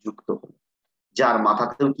 যুক্ত হলো, যার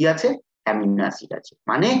মাথাতেও কি আছে, অ্যামিনো অ্যাসিড আছে,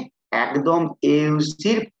 মানে একদম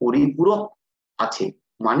এইউসির পরিপূরক আছে,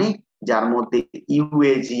 মানে যার মধ্যে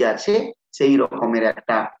ইউএজি আছে সেই রকমের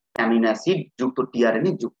একটা অ্যামিনো অ্যাসিড যুক্ত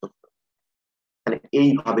টিআরএনএ যুক্ত। তাহলে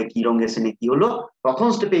এইভাবে কি ইলংগেশনে কি হলো, প্রথম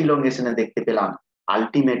স্টেপে ইলংগেশনে দেখতে পেলাম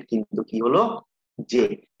আলটিমেট কিন্তু কি হলো, যে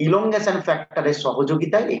ইলংগেশন ফ্যাক্টরের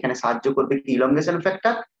সহযোগিতায় এখানে সাহায্য করবে কি ইলংগেশন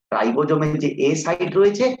ফ্যাক্টর, রাইবোজোমের যে এ সাইট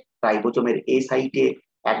রয়েছে রাইবোজোমের এ সাইটে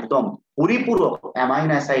একদম পরিপূরক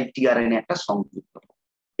অ্যামাইনো অ্যাসিড টিআরএনএ একটা সংযুক্ত।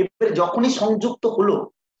 এবারে যখনই সংযুক্ত হলো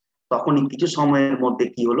তখনই কিছু সময়ের মধ্যে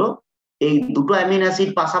কি হলো, এই দুটো অ্যামিনো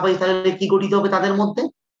অ্যাসিড পাশাপাশি তাহলে কি গঠিত হবে, তাদের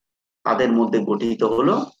মধ্যে গঠিত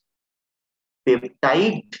হলো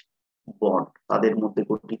পেপটাইড বন্ড। তাদের মধ্যে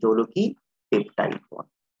গঠিত হলো কি, পেপটাইড বন্ড।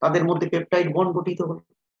 তাদের মধ্যে পেপটাইড বন্ড গঠিত হলো।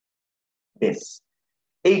 বেশ,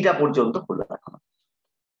 এইটা পর্যন্ত হলো। এখন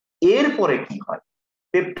এরপরে কি হয়,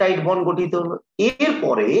 পেপটাইড বন্ড গঠিত হলো,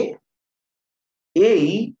 এরপরে এই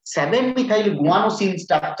 7 মিথাইল গুয়ানোসিন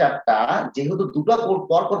স্ট্রাকচারটা যেহেতু দুটো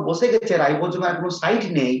পরপর বসে গেছে, রাইবোজোমের কোনো সাইট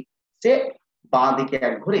নেই, সে বাঁ দিকে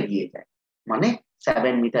এক ঘরে এগিয়ে যায়, মানে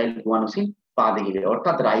 7 মিথাইল গুয়ানোসিন বাঁ দিকে যায়,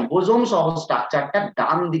 অর্থাৎ রাইবোজোম সহ স্ট্রাকচারটা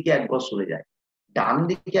ডান দিকে এক ঘর সরে যায়। ডান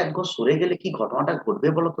দিকে এক ঘর সরে গেলে কি ঘটনাটা ঘটবে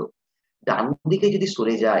বলতো? ডান দিকে যদি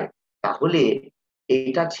সরে যায় তাহলে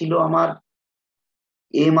এইটা ছিল আমার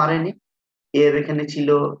এমআরএনএ, এর এখানে ছিল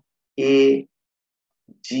এ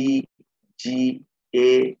জি জি এ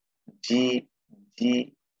জি জি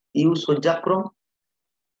ইউ সজ্জাক্রম।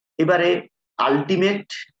 এবারে আলটিমেট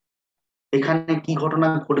এখানে কি ঘটনা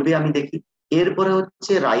ঘটবে আমি দেখি। এরপরে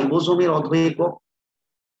হচ্ছে রাইবোজোমের অধ একক,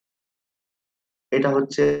 এটা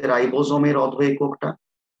হচ্ছে রাইবোজোমের অধ এককটা।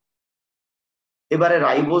 এবারে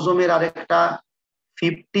রাইবোজোমের আরেকটা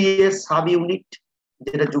 50S সাব ইউনিট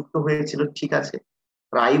যেটা যুক্ত হয়েছিল, ঠিক আছে।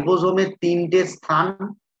 রাইবোজোমের 3টে স্থান,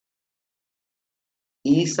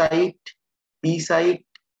 ই সাইট, পি সাইট,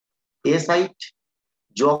 এ সাইট।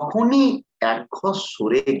 যখনই এক ঘর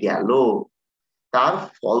সরে গেল, তার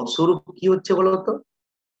ফলস্বরূপ কি হচ্ছে বলতো,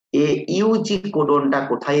 এ ইউজি কোডনটা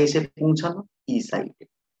কোথায় এসে পৌঁছালো, ই সাইটে।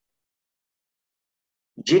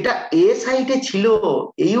 যেটা এ সাইটে ছিল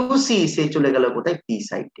ইউসি, সে চলে গেল কোথায়, পি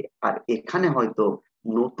সাইটে। আর এখানে হয়তো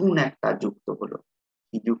নতুন একটা যুক্ত হলো,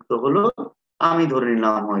 কি যুক্ত হলো, আমি ধরে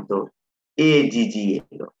নিলাম হয়তো এজিজি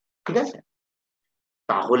এলো, ঠিক আছে।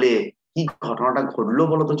 তাহলে কি ঘটনাটা ঘটলো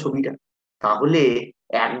বলতো ছবিটা, তাহলে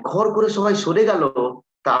এক ঘর করে সবাই সরে গেল,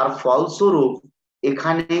 তার ফলস্বরূপ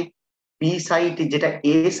এখানে পি সাইটে, যেটা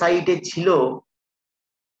এ সাইটে ছিল,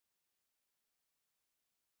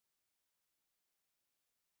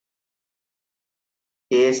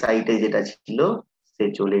 এ সাইটে যেটা ছিল সে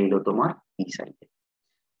চলে এলো তোমার পি সাইটে।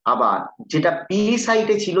 আবার যেটা পি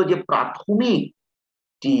সাইটে ছিল, যে প্রাথমিক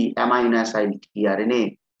টি অ্যামাইনো অ্যাসিড টিআরএনএ,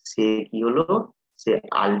 সে কি হলো, সে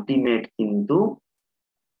আলটিমেট কিন্তু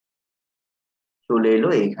চলে এলো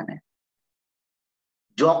এইখানে।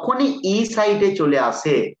 যখনই ই সাইটে চলে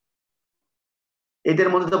আসে, এদের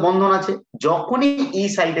মধ্যে তো বন্ধন আছে, যখনই ই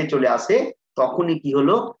সাইটে চলে আসে তখনই কি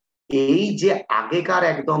হলো, এই যে আগেকার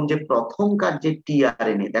একদম যে প্রথমকার যে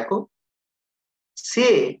টিআরএনএ দেখো, সে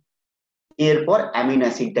এরপর অ্যামিনো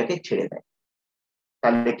অ্যাসিডটাকে ছেড়ে দেয়।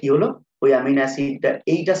 তাহলে কি হলো, ওই অ্যামিনো অ্যাসিডটা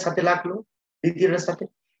এইটার সাথে লাগলো, দ্বিতীয়টার সাথে।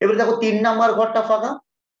 এবার দেখো 3 নাম্বার ঘরটা ফাঁকা,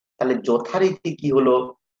 তাহলে যথারীতি কি হলো,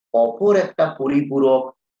 অপর একটা পরিপূরক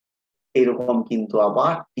এরকম কিন্তু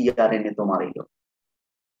আবার টিআরএনএ তোমার এলো,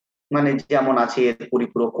 মানে যেমন আছে এর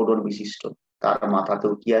পরিপূরক কোডন বিশিষ্ট, তার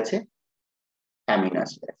মাথাতেও কি আছে, অ্যামিনো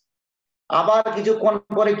অ্যাসিড আছে। আবার কিছুক্ষণ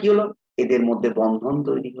পরে কি হলো, এদের মধ্যে বন্ধন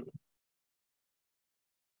তৈরি হলো।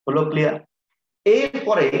 হলো ক্লিয়ার?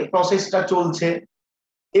 এরপরে প্রসেসটা চলছে।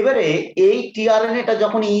 এবারে এই টিআরএনএটা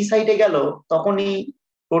যখন ই সাইটে গেল, তখনই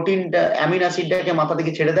প্রোটিনটা অ্যামিনো অ্যাসিডটাকে মাথা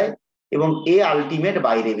থেকে ছেড়ে দেয় এবং এ আলটিমেট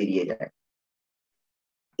বাইরে বেরিয়ে যায়।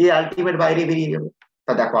 এ আলটিমেট বাইরে বেরিয়ে যাবে।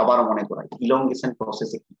 তা দেখো আবারও মনে করাই, ইলংগেশন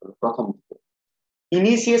প্রসেসে কি হলো। প্রথম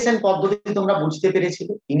ইনিশিয়েশন পদ্ধতি তোমরা বুঝতে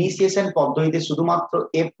পেরেছিলে, ইনিশিয়েশন পদ্ধতিতে শুধুমাত্র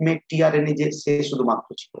এফ মেক টিআরএনএ যে সে শুধুমাত্র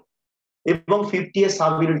ছিল এবং 50S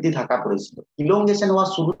সাব ইউনিট থাকা পড়েছিল। ইলংগেশন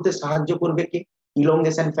হওয়ার শুরুতে সাহায্য করবে কে,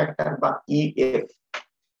 ইলংগেশন ফ্যাক্টর বা ইএফ।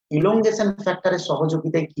 ইলংগেশন ফ্যাক্টরের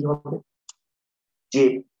সহযোগিতায় কি হবে, যে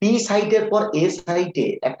পি সাইটের পর এ সাইটে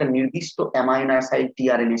একটা নির্দিষ্ট অ্যামাইনো অ্যাসিড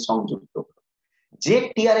টিআরএনএ সংযুক্ত, যে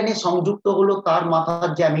টিআরএনএ সংযুক্ত হলো তার মাথার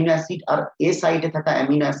যে অ্যামিনো অ্যাসিড আর এ সাইটে থাকা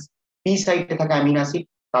অ্যামিনো অ্যাসিড, পি সাইটে থাকা অ্যামিনো অ্যাসিড,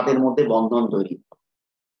 তাদের মধ্যে বন্ধন তৈরি,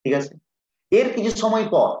 ঠিক আছে। এর কিছু সময়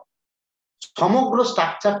পর সমগ্র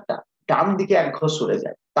স্ট্রাকচারটা ডান দিকে এক ঘর সরে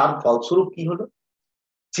যায়। তার ফলস্বরূপ কি হলো,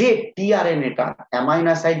 যে টিআরএনএটা অ্যামাইনো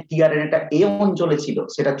অ্যাসিড টিআরএনএটা এ অঞ্চলে ছিল,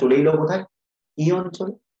 সেটা চলে এলো কোথায়, ই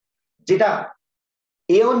অঞ্চলে। যেটা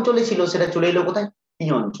এ অঞ্চলে ছিল সেটা চলে এলো কোথায়, পি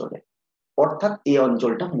অঞ্চলে। অর্থাৎ এ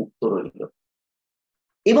অঞ্চলটা মুক্ত রইল।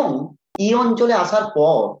 এবং ই অঞ্চলে আসার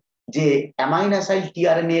পর যে অ্যামাইনো অ্যাসিড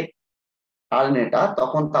টিআরএনএটা,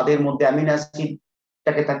 তখন তাদের মধ্যে অ্যামিনো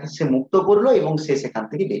অ্যাসিডটাকে তাকে সে মুক্ত করলো এবং সে সেখান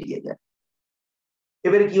থেকে বেরিয়ে যায়।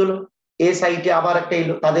 এবারে কি হলো, এ সাইটে আবার একটা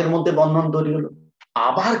এলো, তাদের মধ্যে বন্ধন তৈরি হলো।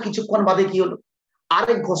 আবার কিছুক্ষণ বাদে কি হলো,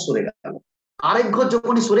 আরেক ঘর সরে গেল। আরেক ঘর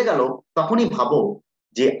যখনই সরে গেল, তখনই ভাবো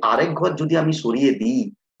যে আরেক ঘর যদি আমি সরিয়ে দিই,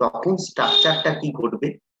 তখন স্ট্রাকচারটা কি ঘটবে,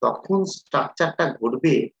 তখন স্ট্রাকচারটা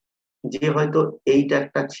ঘটবে যে হয়তো এইটা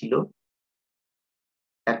একটা ছিল,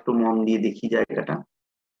 একটু মন দিয়ে দেখি জায়গাটা।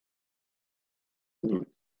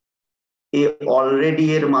 এ অলরেডি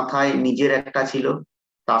এর মাথায় নিজের একটা ছিল,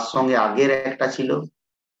 তার সঙ্গে আগের একটা ছিল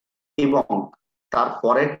এবং তার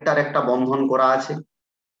পরেরটার একটা বন্ধন করা আছে,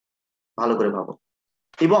 ভালো করে ভাবো।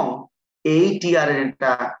 এবং এই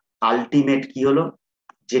টিআরএনএটা আলটিমেট কি হলো,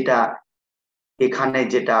 যেটা এখানে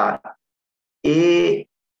যেটা এ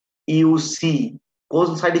ইউসি কোন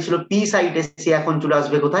সাইডে ছিল, পি সাইডে, সে এখন চলে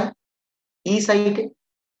আসবে কোথায়, ই সাইডে।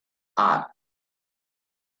 আর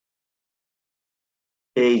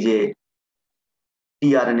এই যে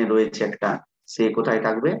টিআরএনএ রয়েছে একটা, সে কোথায়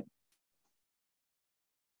থাকবে,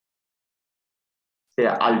 সে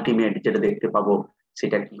আলটিমেট যেটা দেখতে পাবো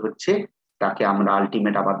সেটা কি হচ্ছে, তাকে আমরা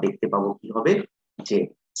আলটিমেট আবার দেখতে পাবো কি হবে, যে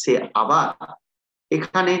সে আবার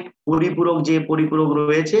এখানে পরিপূরক, যে পরিপূরক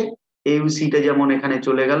রয়েছে ইউসিটা যেমন এখানে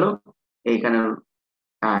চলে গেল এইখানে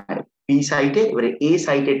পি সাইটে, এবারে এ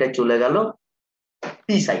সাইটে এটা চলে গেল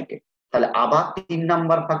পি সাইটে। তাহলে আবার 3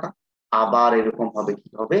 নাম্বার ফাঁকা, আবার এরকম হবে, কি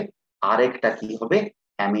হবে, আরেকটা কি হবে,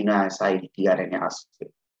 অ্যামিনো অ্যাসিড টিআরএনএ আসবে,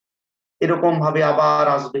 এরকম ভাবে আবার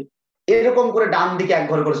আসবে, এরকম করে ডান দিকে এক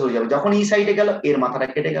ঘর করে সরে যাবে। যখন এই সাইডে গেল এর মাথাটা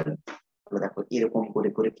কেটে গেল। তাহলে দেখো এরকম করে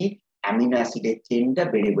করে কি অ্যামিনো অ্যাসিডের চেনটা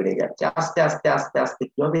বেড়ে বেড়ে যাচ্ছে, আস্তে আস্তে আস্তে আস্তে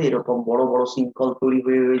কি হবে, এরকম বড় বড় শৃঙ্খল তৈরি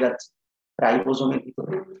হয়ে হয়ে যাচ্ছে রাইবোজোমের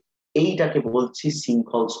ভিতরে। এইটাকে বলছি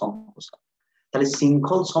শৃঙ্খল সম্প্রসারণ। তাহলে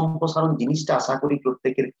শৃঙ্খল সম্প্রসারণ জিনিসটা আশা করি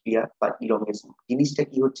প্রত্যেকের ক্লিয়ার। বা ইলংগেশন জিনিসটা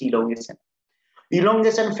কি হচ্ছে, ইলংগেশন,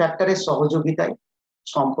 ইলংগেশন ফ্যাক্টরের সহযোগিতায়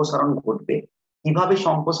সম্প্রসারণ ঘটবে। কিভাবে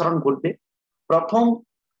সম্প্রসারণ ঘটবে, প্রথম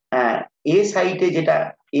এ সাইটে যেটা,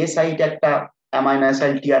 এ সাইটে একটা অ্যামাইনো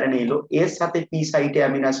অ্যাসিড টিআরএনএ এলো, এর সাথে পি সাইটে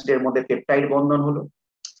অ্যামিনো অ্যাসিডের মধ্যে পেপটাইড বন্ধন হলো।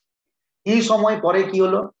 এই সময় পরে কি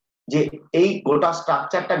হলো, যে এই গোটা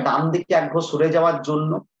স্ট্রাকচারটা ডান দিকে এক ঘর সরে যাওয়ার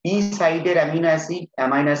জন্য পি সাইডের amino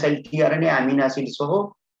acid tRNA amino acid সহ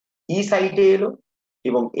ই সাইটে এলো,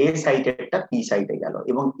 এবং এ সাইটেরটা পি সাইটে গেল,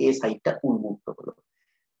 এবং এ সাইটটা উন্মুক্ত হলো।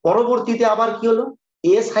 পরবর্তীতে আবার কি হলো,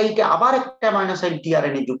 এ সাইটে আবার একটা অ্যামাইনো অ্যাসিড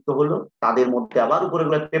টিআরএনএ যুক্ত হলো, তাদের মধ্যে আবার উপরে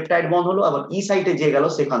পেপটাইড বন্ধ হলো, আবার ই সাইটে যে গেল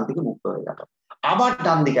সেখান থেকে মুক্ত হয়ে গেল, আবার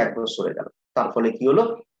ডান দিকে এক ঘর সরে গেল। তার ফলে কি হলো,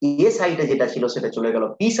 এ সাইটে যেটা ছিল সেটা চলে গেল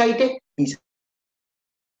পি সাইটে, পি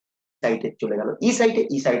সাইটে চলে গেল ই সাইটে,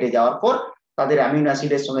 ই সাইটে যাওয়ার পর তাদের অ্যামিনো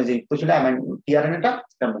অ্যাসিডের সঙ্গে যে যুক্ত ছিল টিআরএনএটা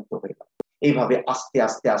সেটা মুক্ত হয়ে গেল। এইভাবে আস্তে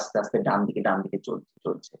আস্তে আস্তে আস্তে ডান দিকে চলছে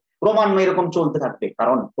চলছে ক্রমান্বয়ে এরকম চলতে থাকবে,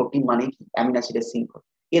 কারণ প্রোটিন মানে কি, অ্যামিনো অ্যাসিডের শৃঙ্খল।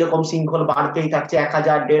 এরকম শৃঙ্খল বাড়তেই থাকছে,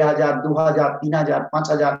 1000, 1500, 2000, 3000,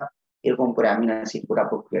 5000, এরকম করে অ্যামিনো অ্যাসিড গোটা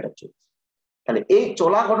প্রক্রিয়াটা চলছে। তাহলে এই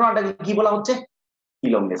চলা ঘটনাটাকে কি বলা হচ্ছে,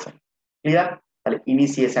 ইলংগেশন। ক্লিয়ার? তাহলে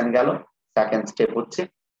ইনিশিয়েশন গেল, সেকেন্ড স্টেপ হচ্ছে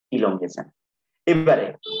ইলংগেশন। এবারে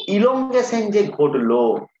ইলংগেশন যে ঘটলো,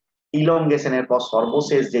 ইলংগেশনের পর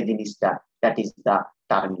সর্বশেষ যে জিনিসটা, দ্যাট ইজ দা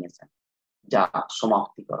টার্মিনেশন, যা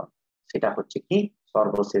সমাপ্তিকরণ। সেটা হচ্ছে কি,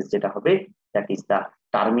 সর্বশেষ যেটা হবে দ্যাট ইজ দা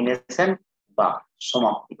টার্মিনেশন বা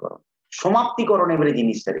সমাপ্তিকরণ। সমাপ্তিকরণ এবারে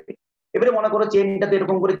জিনিসটা দেখে, এবারে মনে করো চেনটা তো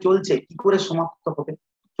এরকম করে চলছে, কি করে সমাপ্ত হবে,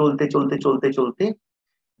 চলতে চলতে চলতে চলতে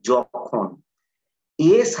যখন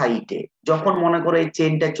এ সাইটে, যখন মনে করো এই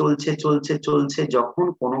চেনটা চলছে চলছে চলছে, যখন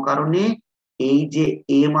কোনো কারণে এই যে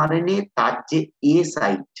এমআরএনএ তার যে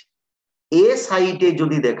এ সাইটে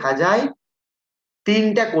যদি দেখা যায়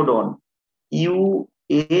তিনটা কোডন,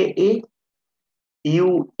 ইউএএ,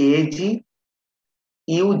 ইউএজি,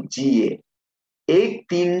 ইউজিএ, এই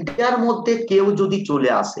তিনটার মধ্যে কেউ যদি চলে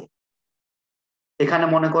আসে, এখানে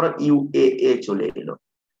মনে করো ইউএএ চলে এলো,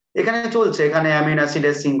 এখানে চলছে, এখানে অ্যামিনো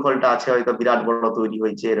অ্যাসিডের শৃঙ্খলটা আছে, হয়তো বিরাট বড় তৈরি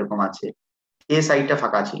হয়েছে, এরকম আছে, এ সাইটটা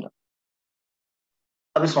ফাঁকা ছিল।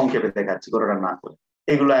 আমি সংক্ষেপে দেখাচ্ছি গোটাটা না করে,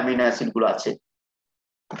 এগুলো অ্যামিনো অ্যাসিড গুলো আছে।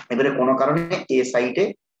 এবারে কোনো কারণে এ সাইটে,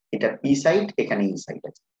 এটা পি সাইট, এখানে ই সাইট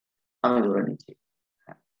আছে, আমি ধরে নিচ্ছি।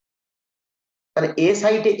 তাহলে এ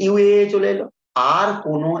সাইটে ইউএ চলে এলো, আর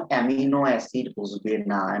কোনো অ্যামিনো অ্যাসিড বসবে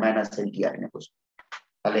না, অ্যামিনো অ্যাসিড টিআরএনএ বসবে।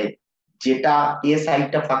 তাহলে যেটা এ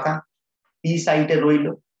সাইটটা ফাঁকা, পি সাইটে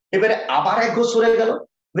রইলো, এবারে আবার এক ঘর সরে গেল।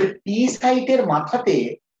 এবারে পি সাইটের মাথাতে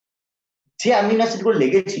যে অ্যামিনো অ্যাসিড গুলো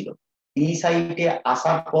লেগেছিল, ই সাইটে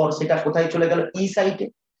আসার পর সেটা কোথায় চলে গেল, ই সাইটে।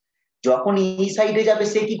 যখন ই সাইটে যাবে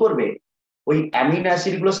সে কি করবে, ওই অ্যামিনো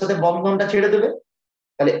অ্যাসিড গুলোর সাথে বন্ধনটা ছেড়ে দেবে।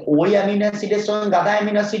 তাহলে ওই অ্যামিনো অ্যাসিডের সঙ্গে গাদা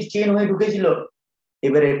অ্যামিনো অ্যাসিড চেন হয়ে ঢুকেছিল,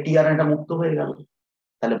 এবারে টিআরএনএটা মুক্ত হয়ে গেল।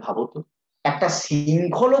 তাহলে ভাবো তো, একটা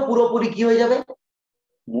শৃঙ্খলও পুরোপুরি কি হয়ে যাবে,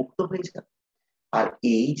 মুক্ত হয়ে যাবে। আর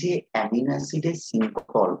এই যে অ্যামিনো অ্যাসিডের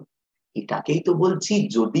শৃঙ্খল, এটাকেই তো বলছি,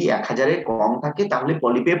 যদি 1000-এর কম থাকে তাহলে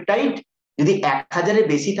পলিপেপটাইড, যদি 1000-এর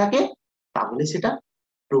বেশি থাকে তাহলে সেটা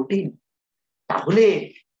প্রোটিন। তাহলে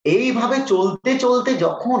এইভাবে চলতে চলতে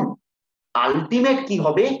যখন আলটিমেট কি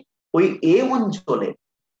হবে, ওই এ অঞ্চলে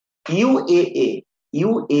ইউএএ,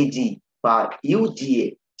 ইউএজি বা ইউজিএ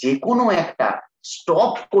যে কোনো একটা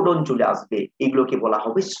স্টপ কোডন চলে আসবে, এগুলোকে বলা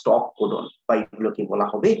হবে স্টপ কোডন, বা এগুলোকে বলা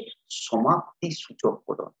হবে সমাপ্তি সূচক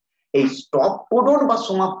কোডন। এই স্টপ কোডন বা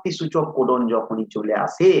সমাপ্তি সূচক কোডন যখনই চলে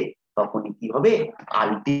আসে, তখনই কি হবে,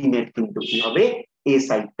 আলটিমেট কিন্তু কি হবে, এ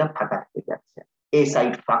সাইডটা ফাঁকা হয়ে যাচ্ছে। এ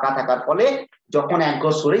সাইড ফাঁকা থাকার ফলে যখন এক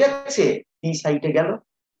ঘর সরে যাচ্ছে, পি সাইডে গেল,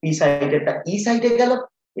 পি সাইডেরটা ই সাইডে গেল,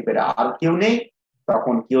 এবারে আর কেউ নেই,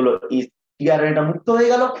 তখন কি হলো, টিআরএনএটা মুক্ত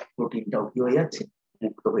হয়ে গেল, প্রোটিনটাও কি হয়ে যাচ্ছে,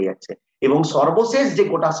 মুক্ত হয়ে যাচ্ছে। এবং সর্বশেষ যে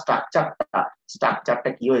গোটা স্ট্রাকচারটা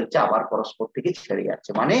কি হয়েছে, আবার পরস্পর থেকে ছেড়ে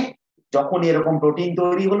যাচ্ছে। মানে যখন এরকম প্রোটিন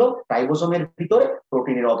তৈরি হলো রাইবোসোমের ভিতরে,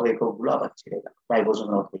 প্রোটিনের অর্ধ একক গুলো আবার ছেড়ে গেল,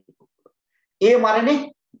 রাইবোসোমের অর্ধ একক গুলো এমআরএনএ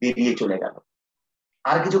বেরিয়ে চলে গেল।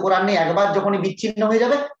 আর কিছু করার নেই, একবার যখনই বিচ্ছিন্ন হয়ে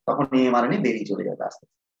যাবে তখন এমআরএনএ বেরিয়ে চলে যাবে আস্তে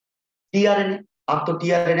আস্তে। টিআরএনএ, আর তো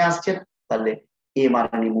টিআরএনএ আসছে না, তাহলে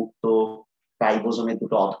এমআরএনএ মুক্ত, রাইবোসোমের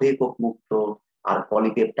দুটো অর্ধ একক মুক্ত, আর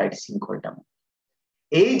পলিপেপটাইড শৃঙ্খলটা মুক্ত।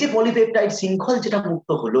 এই যে পলিপেপটাইড শৃঙ্খল যেটা মুক্ত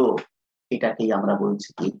হলো, এটাকেই আমরা বলছি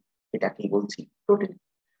কি, এটাকেই বলছি প্রোটিন।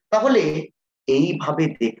 তাহলে এইভাবে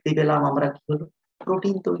দেখতে পেলাম আমরা কি হলো,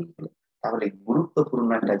 প্রোটিন তৈরি হলো। তাহলে গুরুত্বপূর্ণ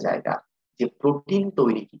একটা জায়গা যে প্রোটিন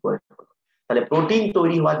তৈরি কি করে হলো। তাহলে প্রোটিন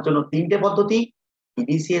তৈরি হওয়ার জন্য তিনটে পদ্ধতি,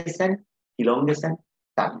 ইনিশিয়েশন, ইলংগেশন,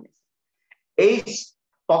 টার্মিনেশন। এই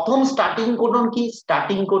প্রথম স্টার্টিং কোডন কি,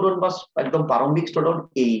 স্টার্টিং কোডন বা একদম প্রারম্ভিক কোডন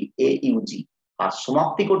এই AUG, আর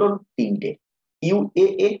সমাপ্তি কোডন তিনটে,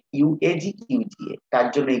 UAA, UAG, UGA। তার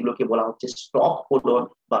জন্য এগুলোকে বলা হচ্ছে স্টপ কোডন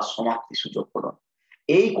বা সমাপ্তি সূচক কোডন।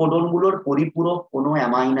 এই কোডন গুলোর পরিপূরক কোনো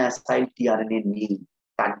অ্যামাইনো অ্যাসিড টিআরএনএ নেই,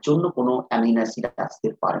 তার জন্য কোনো অ্যামিনো অ্যাসিড আসতে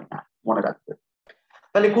পারে না, মনে রাখবে।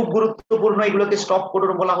 তাহলে খুব গুরুত্বপূর্ণ, এগুলোকে স্টপ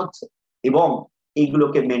কোডন বলা হচ্ছে। এবং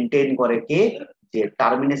এইগুলোকে মেনটেন করে কে, যে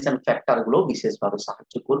টার্মিনেশন ফ্যাক্টর গুলো বিশেষভাবে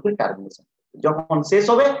সাহায্য করবে টার্মিনেশন। যখন শেষ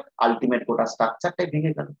হবে আলটিমেট গোটা স্ট্রাকচারটাই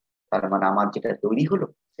ভেঙে গেল। তার মানে আমার যেটা তৈরি হলো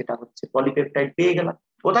সেটা হচ্ছে পলিপেপটাইড পেয়ে গেলাম।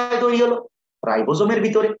 কোথায় তৈরি হলো? রাইবোজোমের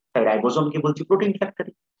ভিতরে। তাই রাইবোজোমকে বলছি প্রোটিন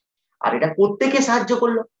ফ্যাক্টরি। আর এটা প্রত্যেকে সাহায্য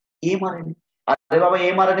করলো এমআরএনএ। আরে বাবা,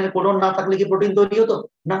 এমআরএনএ কোডন না থাকলে কি প্রোটিন তৈরি হতো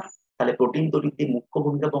না? তাহলে প্রোটিন তৈরিতে মুখ্য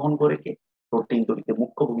ভূমিকা বহন করে কে? প্রোটিন তৈরিতে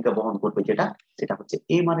মুখ্য ভূমিকা বহন করবে যেটা, সেটা হচ্ছে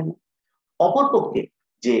এমআরএনএ। অপরপক্ষে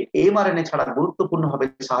যে এমআরএনএ ছাড়া গুরুত্বপূর্ণ ভাবে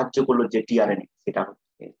সাহায্য করলো যে টিআরএনএ, সেটা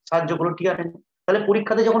হচ্ছে সাহায্য করলো টিআরএনএ। তাহলে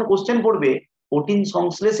পরীক্ষাতে যখন কোশ্চেন পড়বে প্রোটিন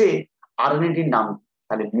সংশ্লেষে আরএনএটির নাম,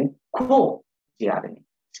 তাহলে মুখ্য যে আরএনএ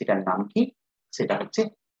সেটার নাম কি, সেটা হচ্ছে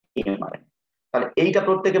এমআরএনএ। তাহলে এইটা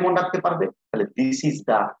প্রত্যেকে মনে রাখতে পারবে। তাহলে this is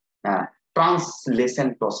the translation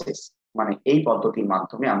process, মানে এই পদ্ধতির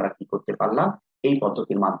মাধ্যমে আমরা কি করতে পারলাম, এই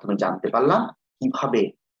পদ্ধতির মাধ্যমে জানতে পারলাম কিভাবে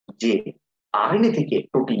যে আরএনএ থেকে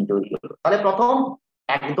প্রোটিন তৈরি হলো। তাহলে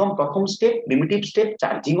একদম প্রথম step, primitive step,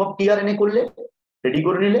 charging of tRNA করলে, রেডি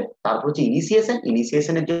করে নিলে। তারপর হচ্ছে ইনিশিয়েশন,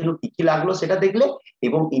 ইনিশিয়েশনের জন্য কি কি লাগলো সেটা দেখলে।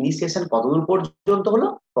 এবং ইনিশিয়েশন কতদূর পর্যন্ত হলো,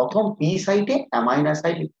 প্রথম পি সাইটে অ্যামাইনো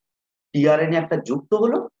অ্যাসিড টিআরএনএ একটা যুক্ত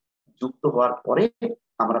হলো। যুক্ত হওয়ার পরে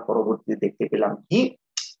আমরা পরবর্তীতে দেখতে পেলাম কি,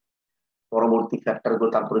 পরবর্তী ফ্যাক্টর গুলো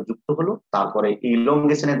তারপরে যুক্ত হলো। তারপরে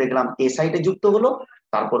ইলংগেশনে দেখলাম এ সাইটে যুক্ত হলো।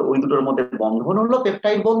 তারপর ওই দুটোর মধ্যে বন্ধন হলো,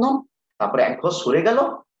 পেপটাইড বন্ধন। তারপরে এক ঘর সরে গেল,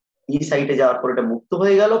 ই সাইটে যাওয়ার পর এটা মুক্ত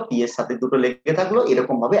হয়ে গেল, পি এর সাথে দুটো লেগে থাকলো।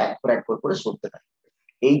 এরকম ভাবে এক ঘর করে সরতে থাকে।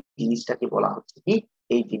 এই জিনিসটাকে বলা হচ্ছে কি,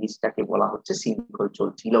 এই জিনিসটাকে বলা হচ্ছে শৃঙ্খল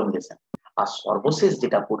চলছে ইলংগেশন। আর সর্বশেষ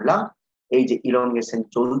যেটা পড়লাম, এই যে ইলংগেশন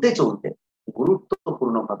চলতে চলতে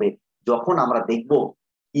গুরুত্বপূর্ণ ভাবে যখন আমরা দেখবো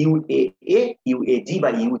ইউএএ, ইউএজি বা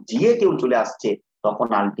ইউজিএ কেউ চলে আসছে, তখন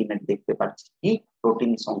আলটিমেট দেখতে পাচ্ছি কি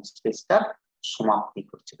প্রোটিন সংশ্লেষটা সমাপ্তি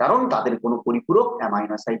করছে, কারণ তাদের কোনো পরিপূরক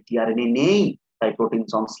অ্যামাইনো অ্যাসিড টিআরএনএ নেই। তাই প্রোটিন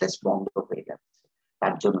সংশ্লেষ বন্ধ হয়ে যাচ্ছে।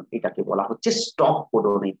 তার জন্য এটাকে বলা হচ্ছে স্টপ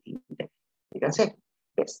কোডন। এই তিনটে, ঠিক আছে।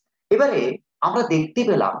 এবারে আমরা দেখতে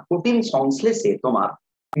পেলাম প্রোটিন সংশ্লেষে তোমার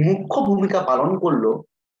মুখ্য ভূমিকা পালন করলো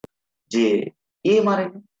যে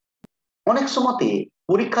এমআরএনএ। অনেক সময়তে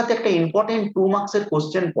পরীক্ষাতে একটা ইম্পর্টেন্ট 2 মার্কসের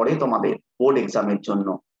কোশ্চেন পড়ে তোমাদের বোর্ড এক্সামের জন্য,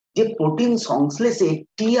 যে প্রোটিন সংশ্লেষে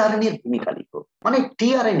টিআরএনএ এর ভূমিকা লিখো। মানে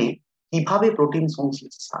টিআরএনএ কিভাবে প্রোটিন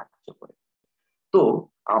সংশ্লেষে সাহায্য করে। তো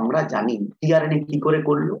আমরা জানি টিআরএনএ কি করে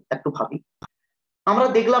করলো, একটু ভাবি। আমরা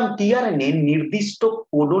দেখলাম টিআরএনএ নির্দিষ্ট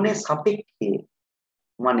কোডনের সাপেক্ষে,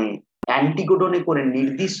 মানে অ্যান্টিকোডনে করে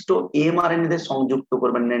নির্দিষ্ট এমআরএনএ তে সংযুক্ত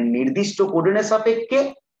করবে, মানে নির্দিষ্ট কোডনের সাপেক্ষে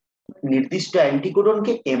নির্দিষ্ট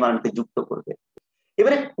অ্যান্টিকোডনকে এমআরএনএ তে যুক্ত করবে।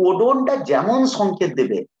 এবারে কোডনটা যেমন সংকেত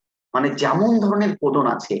দেবে, মানে যেমন ধরনের কোডন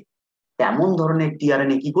আছে তেমন ধরনের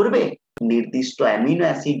টিআরএনএ কি করবে, নির্দিষ্ট অ্যামিনো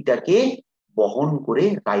অ্যাসিডটাকে বহন করে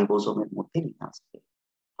রাইবোজোমের মধ্যে নিয়ে আসবে।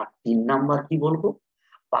 আর 3 নাম্বার কি বলবো,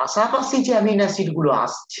 পাশাপাশি যে অ্যামিনো অ্যাসিড গুলো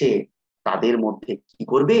আসছে তাদের মধ্যে কি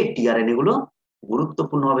করবে, টিআরএনএ গুলো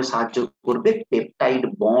গুরুত্বপূর্ণভাবে সাহায্য করবে পেপটাইড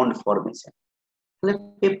বন্ড ফরমেশন। তাহলে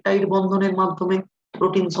পেপটাইড বন্ধনের মাধ্যমে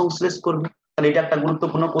প্রোটিন সংশ্লেষ করবে। তাহলে এটা একটা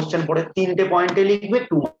গুরুত্বপূর্ণ কোশ্চেন পড়ে, 3টে পয়েন্টে লিখবে,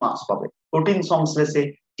 2 মার্কস পাবে। প্রোটিন সংশ্লেষে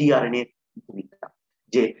টিআরএনএ ভূমিকা,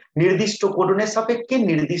 যে নির্দিষ্ট কোডনের সাপেক্ষে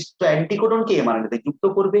নির্দিষ্ট অ্যান্টিকোডনকে এমআরএনএ তে যুক্ত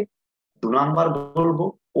করবে। 2 নাম্বার বলবো,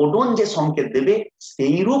 কোডন যে সংকেত দেবে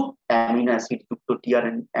সেই রূপ অ্যামিনো অ্যাসিড যুক্ত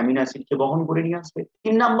টিআরএনএ অ্যামিনো অ্যাসিডকে বহন করে নিয়ে আসবে।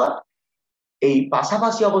 3 নাম্বার, এই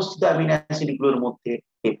পাশাপাশি অবস্থিত অ্যামিনো অ্যাসিড গুলোর মধ্যে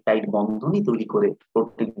পেপটাইড বন্ধনই তৈরি করে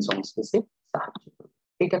প্রোটিন সংশ্লেষে সাহায্য করবে।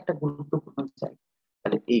 এটা একটা গুরুত্বপূর্ণ জায়গা।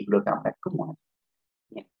 তাহলে এইগুলোকে আমরা একটু মনে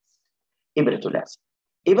রাখি। এবারে চলে আসি,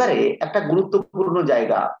 এবারে একটা গুরুত্বপূর্ণ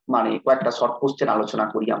জায়গা, মানে কয়েকটা শর্ট কোশ্চেন আলোচনা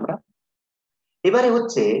করি আমরা। এবারে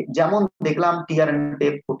হচ্ছে যেমন দেখলাম টিআরএনএ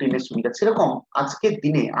প্রোটিনের সুবিধা, সেরকম আজকের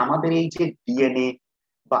দিনে আমাদের এই যে ডিএনএ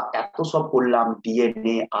বা এত সব করলাম,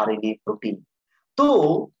 ডিএনএ, আরএনএ, প্রোটিন, তো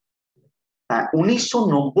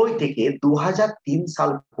 1990 থেকে 2003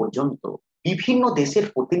 সাল পর্যন্ত বিভিন্ন দেশের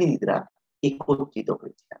প্রতিনিধিরা একত্রিত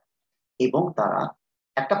হয়েছিলেন এবং তারা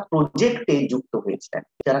একটা প্রজেক্টে যুক্ত হয়েছিলেন।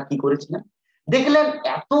 যারা কি করেছিলেন, দেখলেন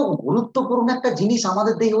এত গুরুত্বপূর্ণ একটা জিনিস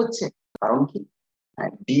আমাদের দেহে হচ্ছে, কারণ কি?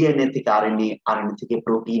 ডিএনএ থেকে আরএনএ, আরএনএ থেকে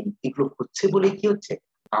প্রোটিন, এগুলো হচ্ছে বলে কি হচ্ছে,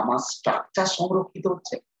 আমার স্ট্রাকচার সংরক্ষিত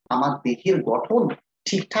হচ্ছে, আমার দেহের গঠন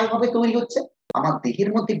ঠিকঠাক ভাবে তৈরি হচ্ছে, আমার দেহের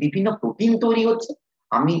মধ্যে বিভিন্ন প্রোটিন তৈরি হচ্ছে,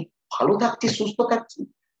 আমি ভালো থাকছি, সুস্থ থাকছি।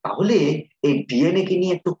 তাহলে এই ডিএনএ কে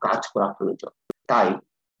নিয়ে একটু কাজ করা প্রয়োজন। তাই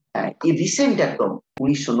এই রিসেন্ট একদম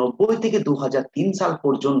 1990 থেকে 2003 সাল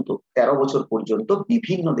পর্যন্ত, 13 বছর পর্যন্ত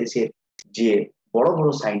বিভিন্ন দেশের যে বড় বড়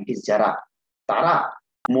সায়েন্টিস্ট যারা, তারা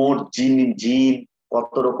মোট জিন জিন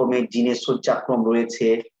কত রকমের জিনের সজ্জাক্রম রয়েছে,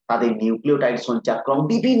 তাদের নিউক্লিওটাইড সঞ্চাক্রম,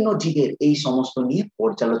 বিভিন্ন জীবের এই সমস্ত নিয়ে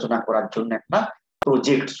পর্যালোচনা করার জন্য একটা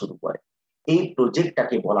প্রজেক্ট শুরু করে। এই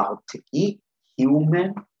প্রজেক্টটাকে বলা হচ্ছে কি, হিউম্যান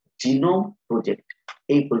জিনোম প্রজেক্ট।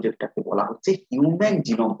 এই প্রজেক্টটাকে বলা হচ্ছে হিউম্যান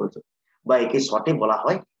জিনোম প্রজেক্ট, বা একে শর্টে বলা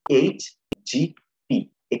হয় HGP।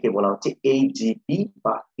 একে বলা হচ্ছে HGP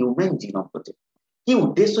বা হিউম্যান জিনোম প্রজেক্ট। কি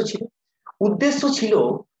উদ্দেশ্য ছিল? উদ্দেশ্য ছিল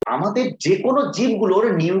আমাদের যে কোনো জীবগুলোর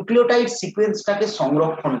নিউক্লিওটাইড সিকোয়েন্সটাকে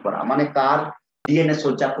সংরক্ষণ করা, মানে কার ডিএনএ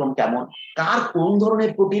সজ্জাক্রম কেমন, কার কোন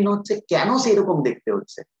ধরনের প্রোটিন হচ্ছে, কেন সেরকম দেখতে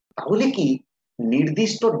হচ্ছে, তাহলে কি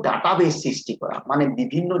নির্দিষ্ট ডাটাবেস সৃষ্টি করা, মানে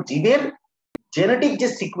বিভিন্ন জীবের জেনেটিক যে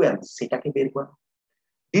সিকোয়েন্স সেটাকে বের করা।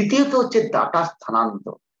 দ্বিতীয়ত হচ্ছে ডাটা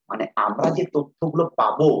স্থানান্তর, মানে আমরা যে তথ্যগুলো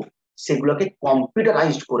পাবো সেগুলোকে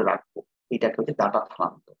কম্পিউটারাইজড করে রাখবো, এটাকে হচ্ছে ডাটা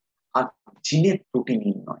স্থানান্তর। আর জিনের ত্রুটি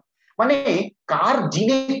নির্ণয়, মানে কার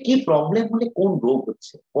জিনে কি প্রবলেম হলে কোন রোগ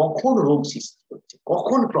হচ্ছে, কখন রোগ সৃষ্টি হচ্ছে,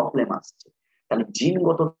 কখন প্রবলেম আসছে, তাহলে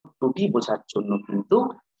জিনগত ত্রুটি বোঝার জন্য কিন্তু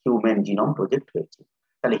হিউম্যান জিনোম প্রজেক্ট হয়েছে।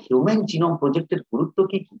 তাহলে হিউম্যান জিনোম প্রজেক্টের গুরুত্ব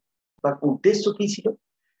কি কি বা উদ্দেশ্য কি ছিল?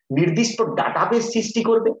 নির্দিষ্ট ডাটাবেস সৃষ্টি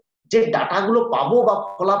করবে, যে ডাটাগুলো পাবো বা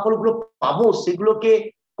ফলাফলগুলো পাবো সেগুলোকে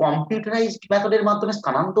কম্পিউটারাইজড মেথডের মাধ্যমে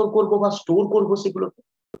স্থানান্তর করব বা স্টোর করব সেগুলোকে।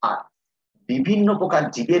 আর বিভিন্ন প্রকার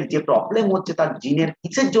জীবের যে প্রবলেম হচ্ছে, তার জিনের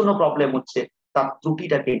কিসের জন্য প্রবলেম হচ্ছে, তার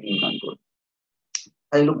ত্রুটিটাকে নির্ণয় করবে।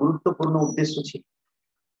 তাই হলো গুরুত্বপূর্ণ উদ্দেশ্য ছিল।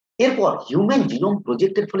 এরপর হিউম্যান জিনোম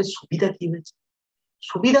প্রজেক্টের ফলে সুবিধা কি হয়েছে?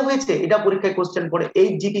 সুবিধা হয়েছে, এটা পরীক্ষায় কোশ্চেন পড়ে,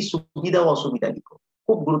 HGP সুবিধা ও অসুবিধা লিখো।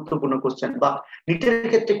 খুব গুরুত্বপূর্ণ কোশ্চেন, বা নিটের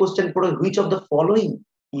ক্ষেত্রে কোশ্চেন পড়ে, which of the following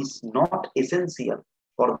is not essential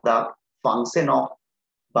for the function of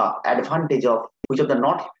বা advantage of, which of the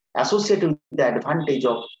not associated with the advantage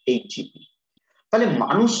of HGP। তাহলে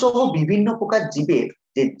মানুষ সহ বিভিন্ন প্রকার জীবের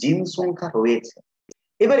যে জিন সংখ্যা রয়েছে,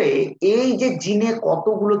 এবারে এই যে জিনের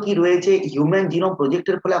কতগুলো কি রয়েছে, হিউম্যান জিনোম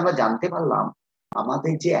প্রজেক্টের ফলে আমরা জানতে পারলাম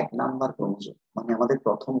আমাদের যে 1 নাম্বার ক্রোমোজোম, মানে আমাদের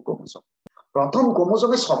প্রথম ক্রোমোজোম, প্রথম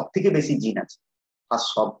ক্রোমোজোমে সব থেকে বেশি জিন আছে, আর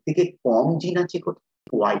সব থেকে কম জিন আছে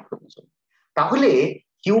ওয়াই ক্রোমোজোম। তাহলে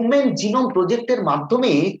হিউম্যান জিনোম প্রজেক্টের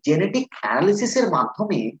মাধ্যমে, জেনেটিক অ্যানালিসিসের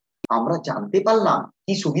মাধ্যমে আমরা জানতে পারলাম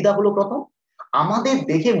কি সুবিধা হলো? প্রথম, আমাদের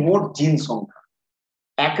দেহে মোট জিন সংখ্যা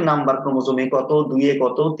 1 নাম্বার ক্রোমোজোমে কত, 2-এ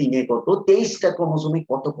কত, 3-এ কত, 23টা ক্রোমোজোমে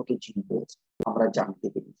কত কত জিন রয়েছে আমরা জানতে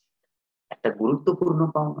পেরেছি, একটা গুরুত্বপূর্ণ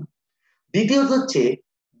পাওনা। দ্বিতীয়ত হচ্ছে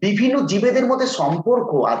বিভিন্ন জীবেদের মধ্যে সম্পর্ক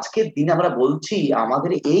আজকের দিনে আমরা বলছি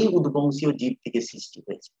আমাদের এই উদ্বংশীয় জীব থেকে সৃষ্টি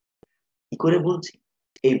হয়েছে। কি করে বলছি?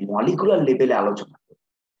 এই মলিকুলার লেভেলে আলোচনা করি।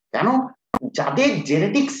 কেন? যাদের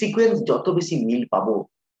জেনেটিক সিকোয়েন্স যত বেশি মিল পাবো,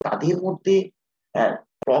 তাদের মধ্যে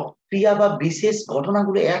প্রক্রিয়া বা বিশেষ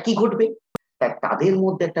ঘটনাগুলো একই ঘটবে, তাই তাদের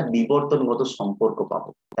মধ্যে একটা বিবর্তনগত সম্পর্ক পাবো।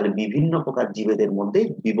 তাহলে বিভিন্ন প্রকার জীবেদের মধ্যে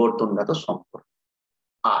বিবর্তনগত সম্পর্ক।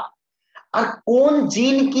 আর আর কোন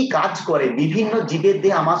জিন কি কাজ করে, বিভিন্ন জীবের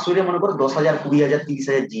দিয়ে, আমার শরীরে মনে করো 10,000, 20,000,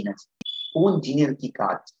 30,000 জিন আছে, কোন জিনের কি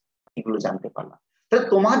কাজ, এগুলো জানতে পারলাম। তাহলে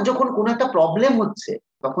তোমার যখন কোনো একটা প্রবলেম হচ্ছে,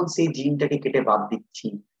 তখন সেই জিনটাকে কেটে বাদ দিচ্ছি,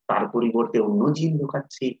 তার পরিবর্তে অন্য জিন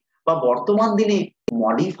ঢোকাচ্ছি, বা বর্তমান দিনে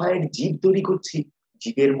মডিফাইড জীব তৈরি করছি,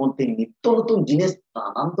 জীবের মধ্যে নিত্য নতুন জিনিস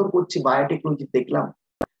স্থানান্তর করছি, বায়োটেকনোলজি দেখলাম।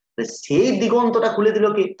 সেই দিগন্তটা খুলে দিল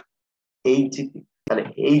কে? HGP। তাহলে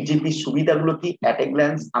HGP সুবিধাগুলো কি অ্যাট এ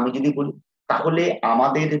গ্ল্যান্স আমি যদি বলি, তাহলে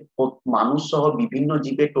আমাদের মানুষ সহ বিভিন্ন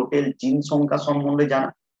জীবের টোটাল জিন সংখ্যা সম্বন্ধে জানা,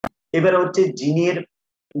 এবারে হচ্ছে জিনের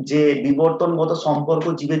যে বিবর্তনগত সম্পর্ক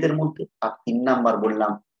জীবেদের মধ্যে, আর 3 নাম্বার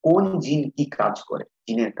বললাম কোন জিন কি কাজ করে,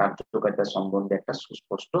 জিনের কার্যকারিতা সম্বন্ধে একটা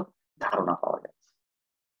সুস্পষ্ট ধারণা পাওয়া যায়।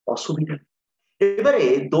 অসুবিধা, এবারে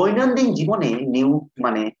দৈনন্দিন জীবনে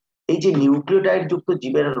মানে এই যে নিউক্লিওটাইড যুক্ত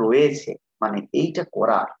জীবের রয়েছে, মানে এইটা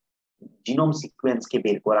করা, জিনোম সিকোয়েন্স কে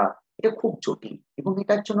বের করা, এটা খুব জটিল এবং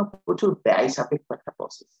এটার জন্য প্রচুর ব্যয় সাপেক্ষ একটা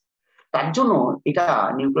প্রসেস। তার জন্য এটা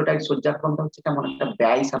নিউক্লিওটাইড সজ্জাক্রমটা হচ্ছে কেমন একটা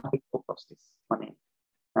ব্যয় সাপেক্ষ প্রসেস, মানে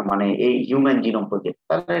মানে এই হিউম্যান জিনোম প্রজেক্ট,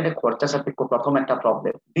 তাহলে এটা খরচা সাপেক্ষ, প্রথম একটা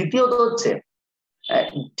প্রবলেম। দ্বিতীয়ত হচ্ছে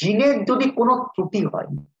জিনের যদি কোনো ত্রুটি হয়,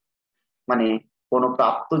 মানে কোনো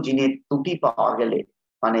প্রাপ্ত জিনের ত্রুটি পাওয়া গেলে,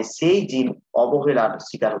 মানে সেই জিন অবহেলার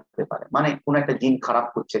শিকার হতে পারে, মানে কোন একটা জিন খারাপ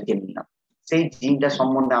করছে জেনে না, সেই জিনটা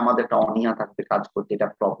সম্বন্ধে আমাদের একটা অনীহা থাকবে, কাজ করতে এটা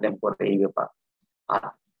প্রবলেম করে এই ব্যাপার। আর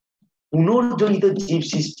পুনর্জনিত জীব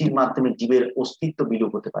সৃষ্টির মাধ্যমে জীবের অস্তিত্ব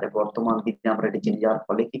বিলোপ হতে পারে। বর্তমান দিনে আমরা এটা জেনে যাওয়ার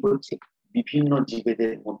ফলে কি করছি, বিভিন্ন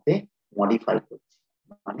জীবেদের মধ্যে মডিফাই করছি,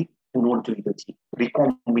 মানে পুনর্জনিত জীব,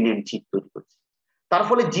 রিকম্বিনেন্ট জীব তৈরি করছি। তার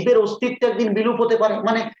ফলে জীবের অস্তিত্ব একদিন বিলোপ হতে পারে,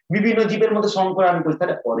 মানে বিভিন্ন জীবের মধ্যে সংকরায়ন করছি,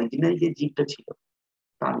 তাহলে অরিজিনাল যে জীবটা ছিল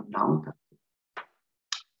তার নাম থাকবে।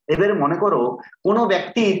 এবারে মনে করো কোনো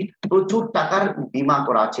ব্যক্তির প্রচুর টাকার বীমা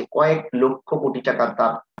করা আছে, কয়েক লক্ষ কোটি টাকার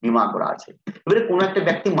তার বীমা করা আছে। এবারে কোনো একটা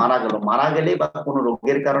ব্যক্তি মারা গেল, মারা গেলে বা কোনো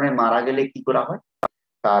রোগের কারণে মারা গেলে কি করা হয়,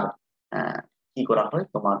 তার কি করা হয়,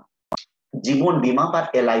 তোমার জীবন বীমা বা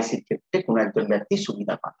এলআইসির ক্ষেত্রে কোনো একজন ব্যক্তি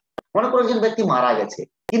সুবিধা পায়। মনে করো একজন ব্যক্তি মারা গেছে,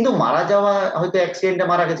 কিন্তু মারা যাওয়া হয়তো অ্যাক্সিডেন্টে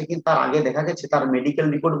মারা গেছে, কিন্তু তার আগে দেখা গেছে, তার মেডিকেল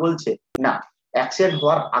রিপোর্ট বলছে না অ্যাক্সিডেন্ট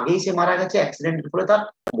হওয়ার আগেই সে মারা গেছে, অ্যাক্সিডেন্টের ফলে তার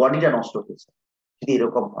বডিটা নষ্ট হয়েছে। যদি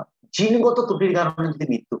এরকম হয়, জিনগত ত্রুটির কারণে যদি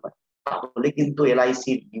মৃত্যু হয়, তাহলে কিন্তু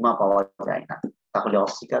এলআইসির বীমা পাওয়া যায় না, তাহলে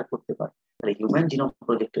অস্বীকার করতে পারে। তাহলে হিউম্যান জিনোম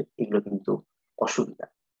প্রজেক্টের এগুলো কিন্তু অসুবিধা।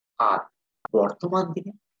 আর বর্তমান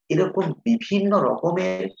দিনে এরকম বিভিন্ন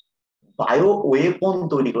রকমের বায়ো ওয়েপন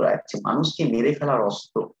তৈরি করা যাচ্ছে, মানুষকে মেরে ফেলার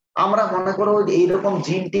অস্ত্র। আমরা মনে করো এইরকম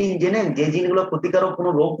জিন টিন জেনে যে জিনগুলো ক্ষতিকারক কোনো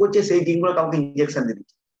রোগ করছে, সেই জিনগুলো কাউকে ইঞ্জেকশন দিয়ে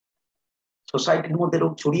দিচ্ছে, সোসাইটির মধ্যে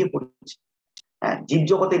রোগ ছড়িয়ে পড়ছে। হ্যাঁ, জীব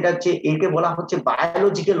জগতে এটা হচ্ছে, একে বলা হচ্ছে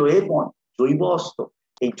বায়োলজিক্যাল ওয়েপন, জৈব অস্ত্র।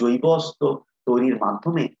 এই জৈব অস্ত্র তৈরির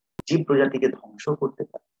মাধ্যমে জীব প্রজাতিকে ধ্বংস করতে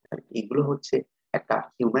পারে। এগুলো হচ্ছে একটা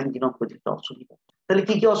হিউম্যান জিনোম প্রজেক্টের অসুবিধা। তাহলে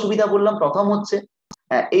কি কি অসুবিধা বললাম? প্রথম হচ্ছে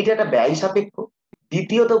এইটা একটা ব্যয় সাপেক্ষ।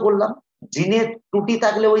 দ্বিতীয়ত বললাম জিনের ত্রুটি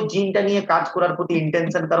থাকলে ওই জিনটা নিয়ে কাজ করার প্রতি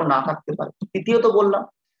ইন্টেনশন কারো না থাকতে পারে। তৃতীয়ত বললাম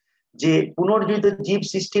যে পুনর্জীবিত জীব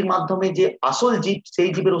সৃষ্টির মাধ্যমে যে আসল জীব, সেই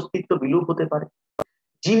জীবের অস্তিত্ব বিলোপ হতে পারে।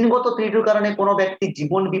 জিনগত ত্রুটির কারণে কোনো ব্যক্তি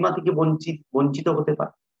জীবন বীমা থেকে বঞ্চিত হতে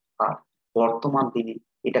পারে। আর বর্তমান দিনে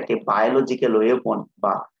এটাকে বায়োলজিক্যাল ওয়েপন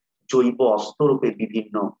বা জৈব অস্ত্র রূপে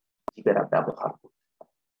বিভিন্ন জীবেরা ব্যবহার করতে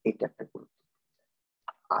পারে। এটা একটা গুরুত্ব।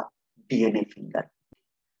 আর ডিএনএ ফিঙ্গার,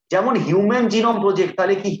 যেমন হিউম্যান জিনোম প্রজেক্ট,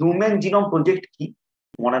 তাহলে কি হিউম্যান জিনোম প্রজেক্ট কি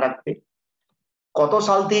মনে রাখবে, কত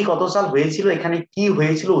সাল থেকে কত সাল হয়েছিল, এখানে কি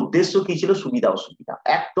হয়েছিল, উদ্দেশ্য কি ছিল, সুবিধা অসুবিধা,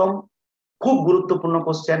 একদম খুব গুরুত্বপূর্ণ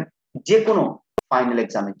কোশ্চেন যে কোনো ফাইনাল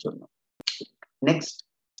এক্সামের জন্য। Next,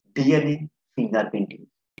 DNA fingerprinting.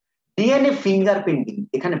 DNA fingerprinting,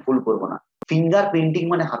 এখানে ভুল করবো না, ফিঙ্গারপ্রিন্টিং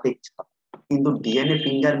মানে হাতের ছাপ, কিন্তু ডিএনএ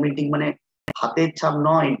ফিঙ্গারপ্রিন্টিং মানে হাতের ছাপ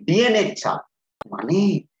নয়, ডিএনএ ছাপ, মানে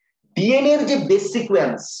ডিএনএ এর যে বেস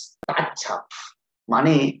সিকোয়েন্স তার ছাপ।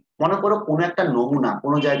 মানে মনে করো কোনো একটা নমুনা,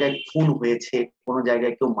 কোনো জায়গায় খুন হয়েছে, কোনো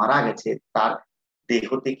জায়গায় কেউ মারা গেছে, তার দেহ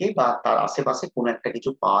থেকে বা তার আশেপাশে কোনো একটা কিছু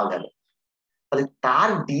পাওয়া গেল, তাহলে তার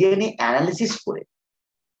ডিএনএ অ্যানালিসিস করে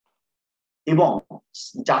এবং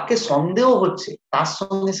যাকে সন্দেহ হচ্ছে তার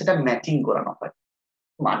সঙ্গে সেটা ম্যাচিং করানো হয়।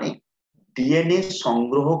 মানে ডিএনএ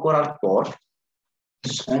সংগ্রহ করার পর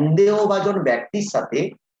সন্দেহভাজন ব্যক্তির সাথে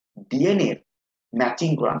ডিএনএ ম্যাচিং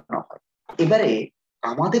করানো হয়। এবারে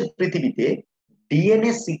আমাদের পৃথিবীতে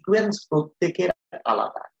ডিএনএ সিকোয়েন্স প্রত্যেকের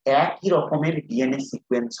আলাদা, একই রকমের ডিএনএ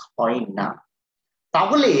সিকোয়েন্স হয় না।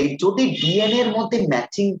 তাহলে যদি ডিএনএ এর মধ্যে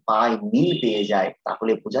ম্যাচিং পায়, মিল পেয়ে যায়,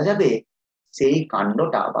 তাহলে বোঝা যাবে সেই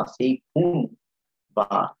কাণ্ডটা বা সেই খুন বা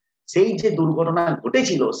সেই যে দুর্ঘটনা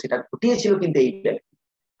ঘটেছিল সেটা ঘটিয়েছিল কিন্তু এই ব্যক্তি।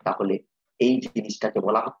 তাহলে এই জিনিসটাকে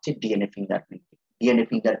বলা হচ্ছে ডিএনএ ফিঙ্গারপ্রিন্টিং। ডিএনএ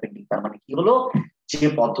ফিঙ্গারপ্রিন্টিং তার মানে কি হলো, যে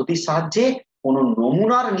পদ্ধতির সাহায্যে কোন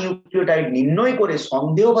নমুনার নিউক্লিওটাইড নির্ণয় করে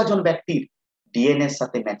সন্দেহভাজন ব্যক্তির ডিএনএ এর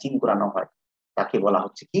সাথে ম্যাচিং করানো হয়, তাকে বলা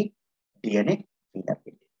হচ্ছে কি ডিএনএ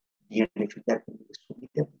ফিঙ্গারপ্রিন্টিং। ডিএনএ ফিঙ্গারপ্রিন্টিং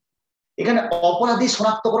সুবিধা, এখানে অপরাধী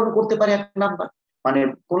শনাক্তকরণ করতে পারে এক নাম্বার, মানে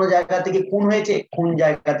কোন জায়গা থেকে খুন হয়েছে, কোন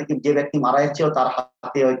জায়গা থেকে যে ব্যক্তি মারা যাচ্ছে তার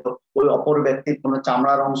হাতে হয়তো ওই অপর ব্যক্তির কোনো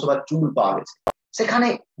চামড়ার অংশ বা চুল পাওয়া গেছে, সেখানে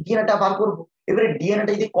ডিএনএটা বার করবো। এবারে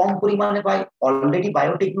ডিএনএটা যদি কম পরিমাণে পাই, অলরেডি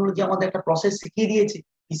বায়োটেকনোলজি আমাদের একটা প্রসেস শিখিয়ে দিয়েছে,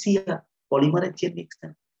 পিসিআর, পলিমারেজ চেইন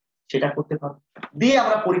রিঅ্যাকশন, সেটা করতে পারবো, দিয়ে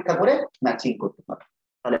আমরা পরীক্ষা করে ম্যাচিং করতে পারবো।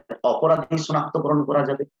 তাহলে অপরাধী শনাক্তকরণ করা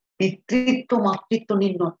যাবে। পিতৃত্ব মাতৃত্ব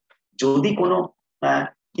নির্ণয়, যদি কোনো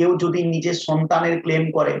কেউ যদি নিজের সন্তানের ক্লেম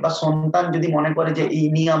করে বা সন্তান যদি মনে করে যে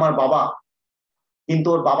ইনি আমার বাবা, কিন্তু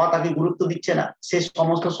ওর বাবা তাকে গুরুত্ব দিচ্ছে না, সে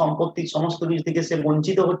সমস্ত সম্পত্তি সমস্ত কিছু থেকে সে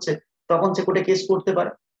বঞ্চিত হচ্ছে, তখন সে কোর্টে কেস করতে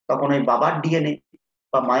পারে। তখন ওই বাবার ডিএনএ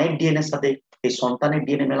বা মায়ের ডিএনএ সাথে এই সন্তানের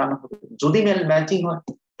ডিএনএ মেলানো হবে, যদি ম্যাচিং হয়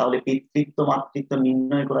তাহলে পিতৃত্ব মাতৃত্ব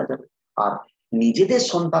নির্ণয় করা যাবে। আর নিজেদের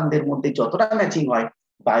সন্তানদের মধ্যে যতটা ম্যাচিং হয়,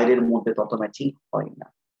 বাইরের মধ্যে তত ম্যাচিং হয় না।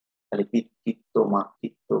 তাহলে পিতৃত্ব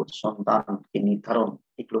মাতৃত্ব সন্তানকে নির্ধারণ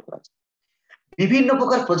এগুলো করা যায়। বিভিন্ন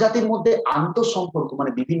প্রকার প্রজাতির মধ্যে আন্তঃসম্পর্ক,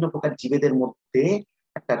 মানে বিভিন্ন প্রকার জীবেদের মধ্যে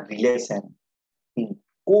একটা রিলেশন,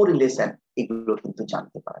 কো রিলেশন, এগুলো কিন্তু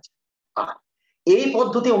জানতে পারা যায়। আর এই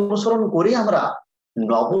পদ্ধতি অনুসরণ করে আমরা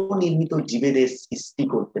নবনির্মিত জীবেদের সৃষ্টি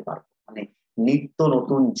করতে পারবো, মানে নিত্য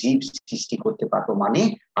নতুন জীব সৃষ্টি করতে পারবো। মানে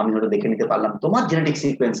আমি হয়তো দেখে নিতে পারলাম তোমার জেনেটিক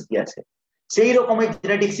সিকোয়েন্স কি আছে, সেই রকমের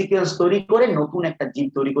জেনেটিক সিকোয়েন্স তৈরি করে নতুন একটা জীব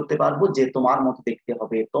তৈরি করতে পারবো, যে তোমার মতো দেখতে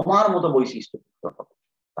হবে, তোমার মতো বৈশিষ্ট্য হবে।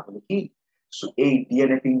 তাহলে কি এই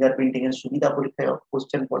ডিএনএ ফিঙ্গারপ্রিন্টিং এর সুবিধা পরীক্ষায়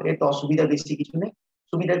কোশ্চেন পড়ে, তো অসুবিধা বেশি কিছু নেই।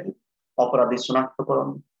 সুবিধা কি? অপরাধের শনাক্তকরণ,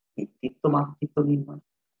 কৃতিত্ব মাতৃত্ব নির্ণয়,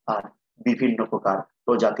 আর বিভিন্ন প্রকার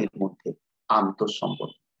প্রজাতির মধ্যে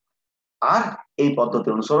আন্তঃসম্পর্ক। আর এই পদ্ধতি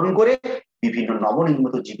অনুসরণ করে বিভিন্ন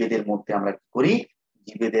নবনির্মিত জীবেদের মধ্যে আমরা কি করি,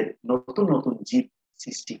 জীবেদের নতুন নতুন জীব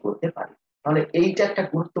সৃষ্টি করতে পারি। তাহলে এইটা একটা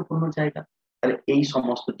গুরুত্বপূর্ণ জায়গা। তাহলে এই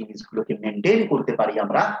সমস্ত জিনিসগুলোকে মেনটেন করতে পারি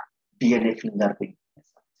আমরা ডিএনএ ফিঙ্গারপ্রিন্ট।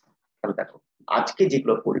 তাহলে দেখো আজকে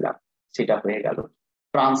যেগুলো পড়লাম সেটা হয়ে গেল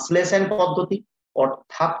ট্রান্সলেশন পদ্ধতি,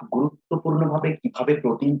 অর্থাৎ গুরুত্বপূর্ণভাবে কিভাবে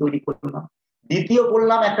প্রোটিন তৈরি করলাম। দ্বিতীয়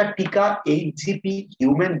বললাম একটা টিকা এইচজিপি,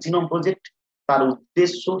 হিউম্যান জিনোম প্রজেক্ট, তার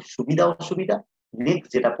উদ্দেশ্য, সুবিধা অসুবিধা। নেক্সট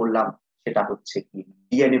যেটা বললাম সেটা হচ্ছে কি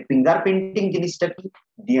ডিএনএ ফিঙ্গারপ্রিন্টিং জিনিসটা কি,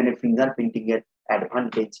 ডিএনএ ফিঙ্গারপ্রিন্টিং এর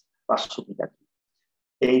অ্যাডভান্টেজ বা সুবিধা কি।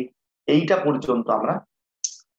 এইটা পর্যন্ত আমরা